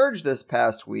Bitcoin surge this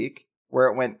past week, where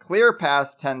it went clear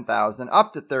past 10,000,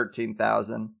 up to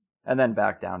 13,000, and then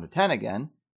back down to 10 again.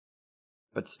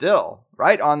 But still,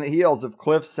 right on the heels of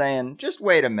Cliff saying, just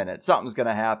wait a minute, something's going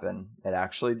to happen, it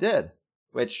actually did.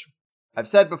 Which, I've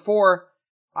said before,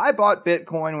 I bought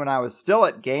Bitcoin when I was still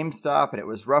at GameStop, and it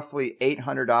was roughly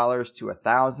 $800 to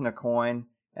 $1,000 a coin.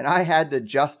 And I had to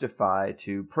justify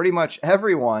to pretty much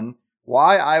everyone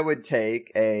why I would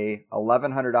take a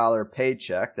 $1,100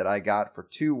 paycheck that I got for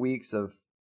 2 weeks of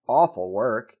awful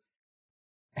work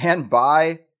and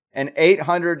buy an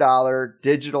 $800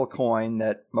 digital coin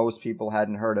that most people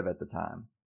hadn't heard of at the time.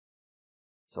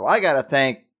 So I got to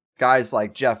thank guys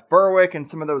like Jeff Berwick and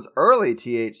some of those early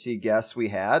THC guests we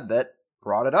had that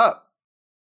brought it up.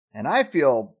 And I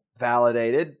feel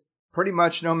validated pretty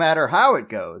much no matter how it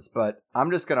goes, but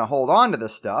I'm just going to hold on to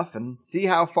this stuff and see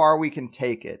how far we can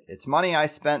take it. It's money I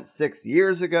spent 6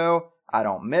 years ago. I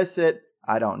don't miss it.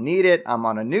 I don't need it. I'm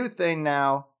on a new thing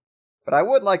now. But I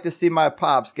would like to see my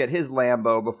pops get his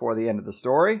Lambo before the end of the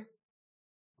story.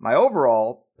 My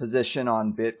overall position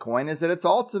on Bitcoin is that it's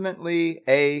ultimately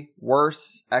a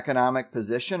worse economic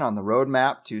position on the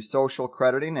roadmap to social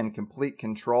crediting and complete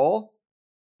control.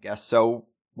 Guess so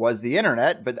was the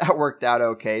internet, but that worked out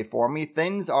okay for me.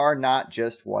 Things are not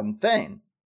just one thing.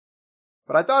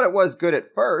 But I thought it was good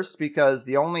at first because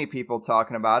the only people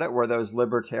talking about it were those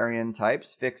libertarian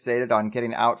types fixated on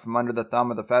getting out from under the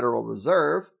thumb of the Federal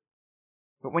Reserve.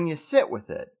 But when you sit with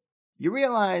it, you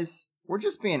realize we're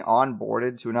just being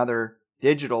onboarded to another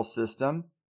digital system.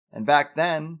 And back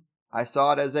then, I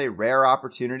saw it as a rare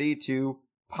opportunity to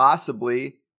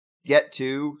possibly get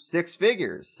to 6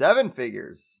 figures, 7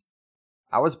 figures.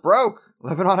 I was broke,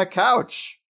 living on a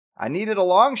couch. I needed a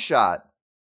long shot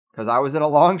because I was in a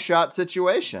long shot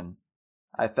situation.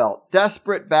 I felt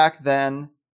desperate back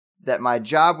then that my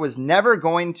job was never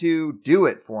going to do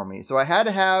it for me. So I had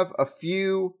to have a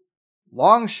few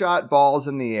long shot balls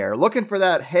in the air, looking for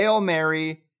that Hail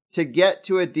Mary to get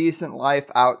to a decent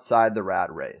life outside the rat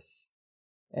race.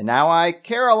 And now I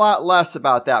care a lot less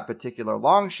about that particular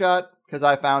long shot because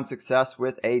I found success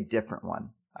with a different one.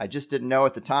 I just didn't know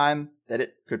at the time that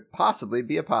it could possibly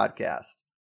be a podcast.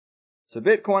 So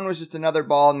Bitcoin was just another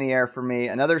ball in the air for me,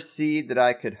 another seed that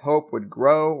I could hope would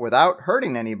grow without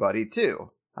hurting anybody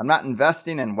too. I'm not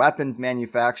investing in weapons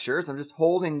manufacturers, I'm just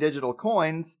holding digital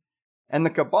coins, and the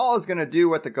cabal is going to do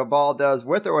what the cabal does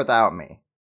with or without me.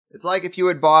 It's like if you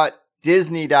had bought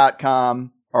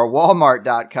Disney.com or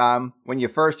Walmart.com when you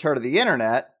first heard of the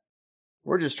internet.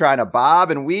 We're just trying to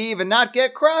bob and weave and not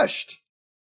get crushed.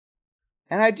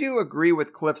 And I do agree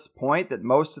with Cliff's point that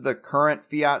most of the current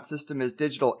fiat system is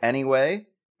digital anyway,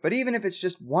 but even if it's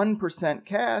just 1%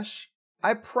 cash,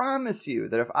 I promise you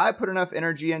that if I put enough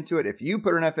energy into it, if you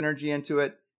put enough energy into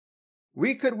it,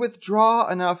 we could withdraw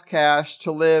enough cash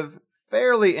to live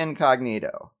fairly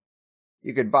incognito.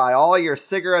 You could buy all your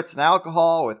cigarettes and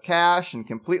alcohol with cash and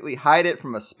completely hide it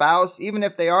from a spouse, even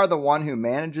if they are the one who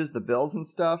manages the bills and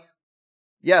stuff.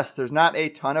 Yes, there's not a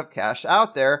ton of cash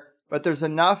out there, but there's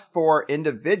enough for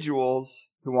individuals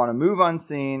who want to move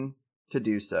unseen to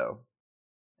do so.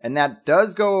 And that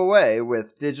does go away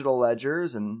with digital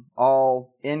ledgers and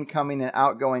all incoming and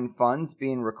outgoing funds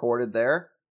being recorded there.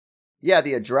 Yeah,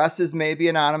 the addresses may be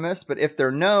anonymous, but if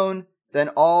they're known, then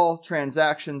all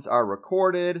transactions are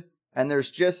recorded, and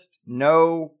there's just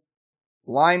no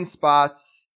blind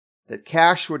spots that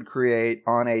cash would create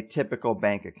on a typical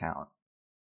bank account.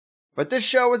 But this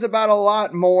show is about a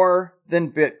lot more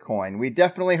than Bitcoin. We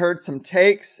definitely heard some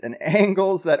takes and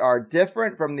angles that are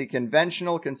different from the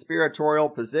conventional conspiratorial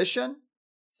position.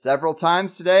 Several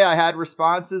times today I had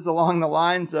responses along the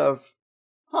lines of,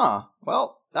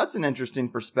 well, that's an interesting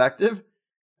perspective.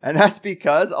 And that's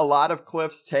because a lot of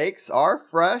Clif's takes are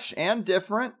fresh and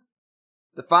different.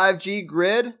 The 5G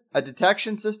grid, a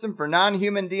detection system for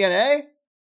non-human DNA?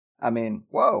 I mean,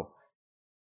 whoa.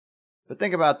 But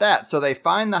think about that. So they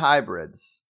find the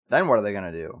hybrids. Then what are they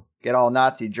going to do? Get all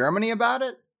Nazi Germany about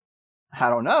it? I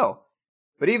don't know.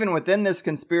 But even within this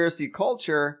conspiracy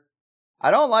culture, I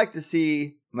don't like to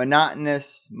see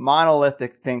monotonous,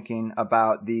 monolithic thinking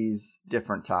about these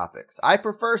different topics. I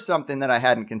prefer something that I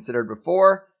hadn't considered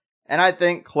before, and I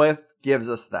think Clif gives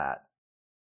us that.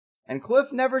 And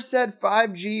Clif never said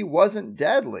 5G wasn't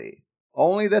deadly.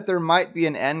 Only that there might be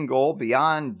an end goal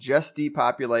beyond just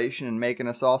depopulation and making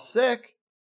us all sick.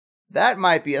 That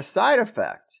might be a side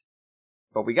effect.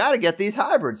 But we gotta get these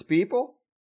hybrids, people.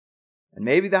 And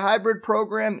maybe the hybrid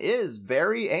program is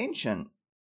very ancient.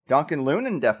 Duncan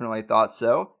Lunan definitely thought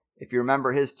so. If you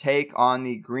remember his take on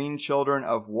the Green Children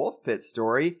of Wolf Pit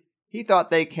story, he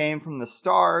thought they came from the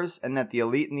stars and that the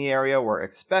elite in the area were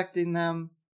expecting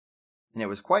them. And it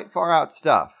was quite far out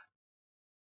stuff.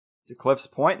 To Clif's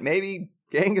point, maybe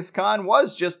Genghis Khan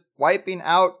was just wiping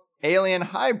out alien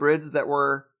hybrids that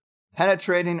were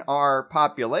penetrating our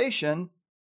population.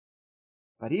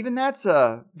 But even that's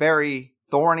a very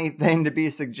thorny thing to be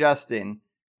suggesting,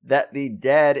 that the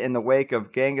dead in the wake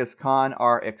of Genghis Khan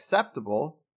are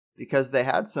acceptable because they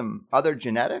had some other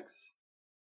genetics?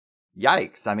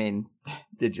 Yikes, I mean,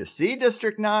 did you see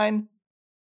District 9?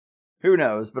 Who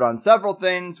knows, but on several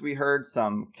things we heard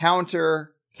some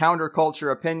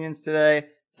counterculture opinions today,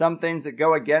 some things that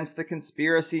go against the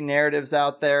conspiracy narratives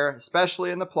out there,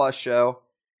 especially in the Plus show.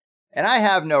 And I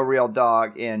have no real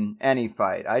dog in any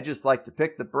fight. I just like to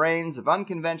pick the brains of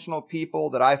unconventional people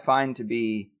that I find to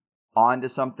be onto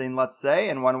something, let's say,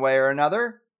 in one way or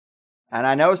another. And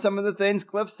I know some of the things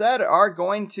Clif said are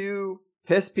going to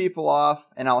piss people off,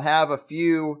 and I'll have a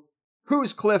few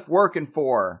 "who's Clif working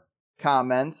for"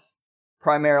 comments,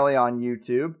 primarily on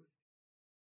YouTube.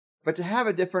 But to have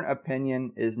a different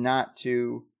opinion is not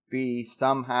to be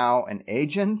somehow an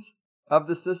agent of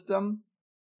the system.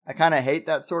 I kind of hate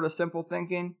that sort of simple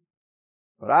thinking,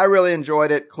 but I really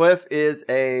enjoyed it. Clif is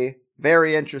a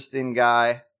very interesting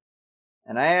guy,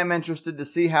 and I am interested to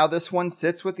see how this one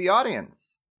sits with the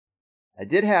audience. I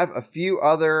did have a few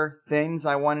other things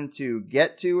I wanted to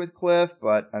get to with Clif,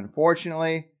 but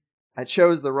unfortunately, I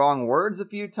chose the wrong words a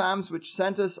few times, which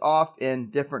sent us off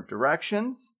in different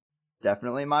directions.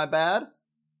 Definitely my bad.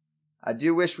 I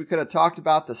do wish we could have talked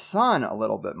about the sun a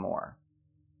little bit more.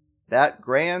 That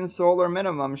grand solar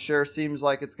minimum sure seems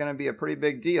like it's going to be a pretty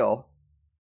big deal.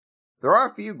 There are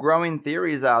a few growing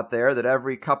theories out there that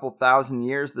every couple thousand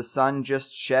years the sun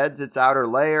just sheds its outer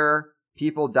layer,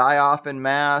 people die off en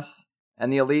masse,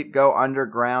 and the elite go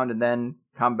underground and then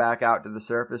come back out to the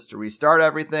surface to restart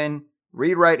everything,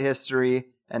 rewrite history,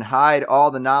 and hide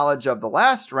all the knowledge of the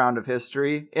last round of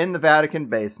history in the Vatican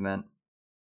basement.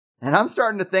 And I'm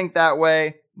starting to think that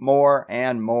way more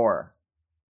and more.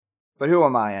 But who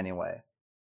am I anyway?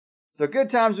 So good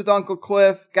times with Uncle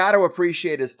Clif. Got to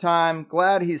appreciate his time.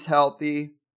 Glad he's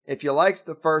healthy. If you liked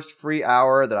the first free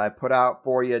hour that I put out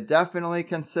for you, definitely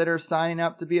consider signing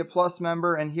up to be a Plus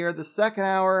member and hear the second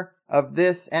hour of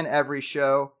this and every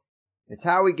show. It's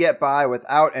how we get by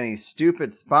without any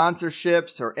stupid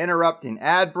sponsorships or interrupting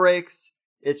ad breaks.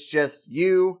 It's just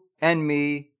you and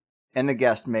me, and the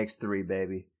guest makes 3,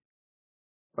 baby.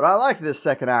 But I liked this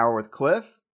second hour with Clif.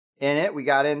 In it, we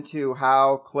got into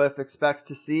how Clif expects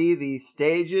to see the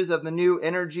stages of the new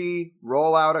energy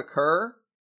rollout occur,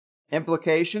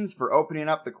 implications for opening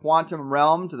up the quantum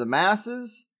realm to the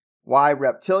masses, why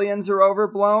reptilians are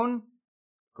overblown,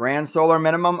 grand solar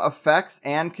minimum effects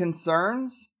and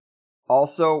concerns,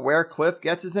 also where Clif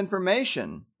gets his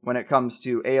information when it comes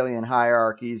to alien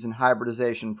hierarchies and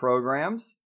hybridization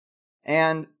programs,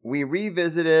 and we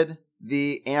revisited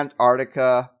the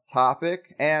Antarctica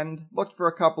topic and looked for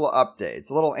a couple of updates,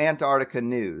 a little Antarctica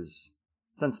news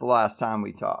since the last time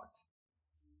we talked.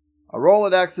 A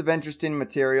Rolodex of interesting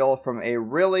material from a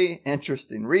really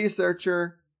interesting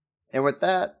researcher, and with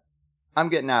that, I'm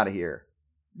getting out of here.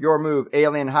 Your move,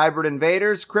 alien hybrid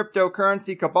invaders,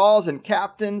 cryptocurrency cabals, and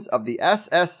captains of the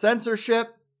SS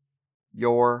censorship.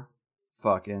 Your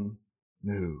fucking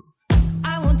move.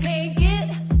 I won't take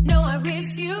it, no I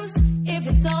refuse. If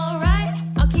it's alright,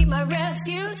 I'll keep my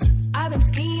refuge. I've been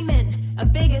scheming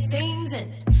of bigger things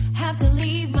and have to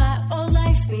leave my old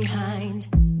life behind.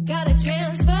 Gotta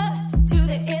transfer to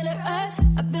the inner earth.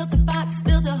 I built a box,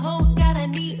 built a hole, got a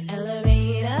neat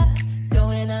elevator.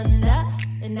 Going under,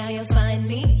 and now you'll find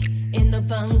me in the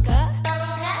bunker.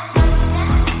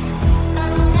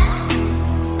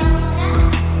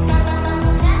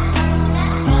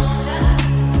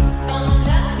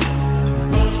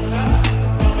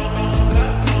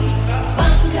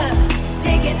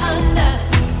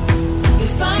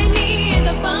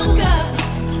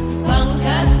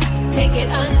 Take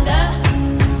it under.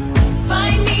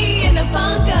 Find me in the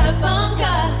bunker,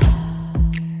 bunker,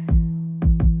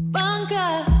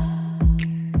 bunker.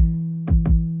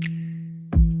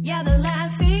 Yeah, they're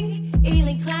laughing,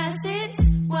 alien classics,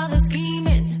 while they're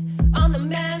scheming on the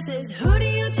masses. Who do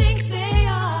you think they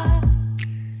are?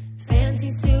 Fancy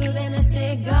suit and a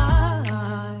cigar.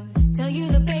 Tell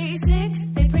you the basics,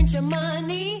 they print your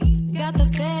money. Got the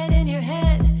Fed in your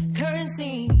head,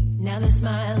 currency. Now they're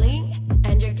smiling.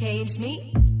 And you're caged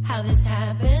me. How this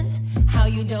happened, how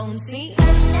you don't see.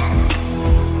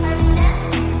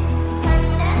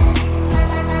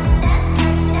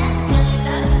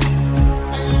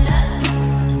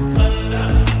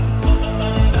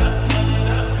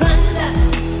 Plunder,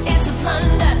 it's a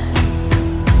plunder.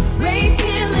 Rape,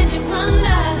 pillage, and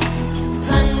plunder.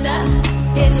 Plunder,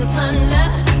 it's a plunder.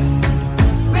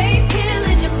 Rape,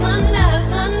 pillage, and plunder,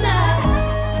 plunder.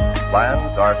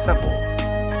 Plans are simple.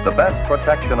 The best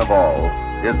protection of all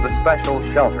is the special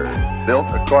shelter built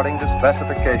according to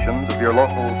specifications of your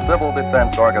local civil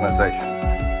defense organization.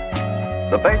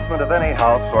 The basement of any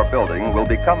house or building will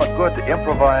become a good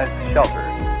improvised shelter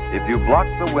if you block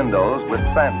the windows with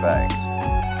sandbags.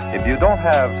 If you don't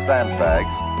have sandbags,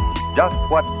 just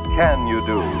what can you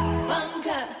do?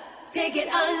 Bunker, take it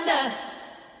under.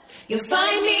 You'll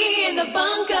find me in the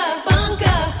bunker,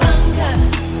 bunker, bunker.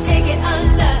 Take it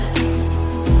under.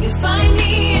 You'll find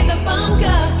me in the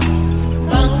bunker,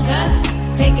 bunker,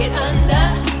 take it under.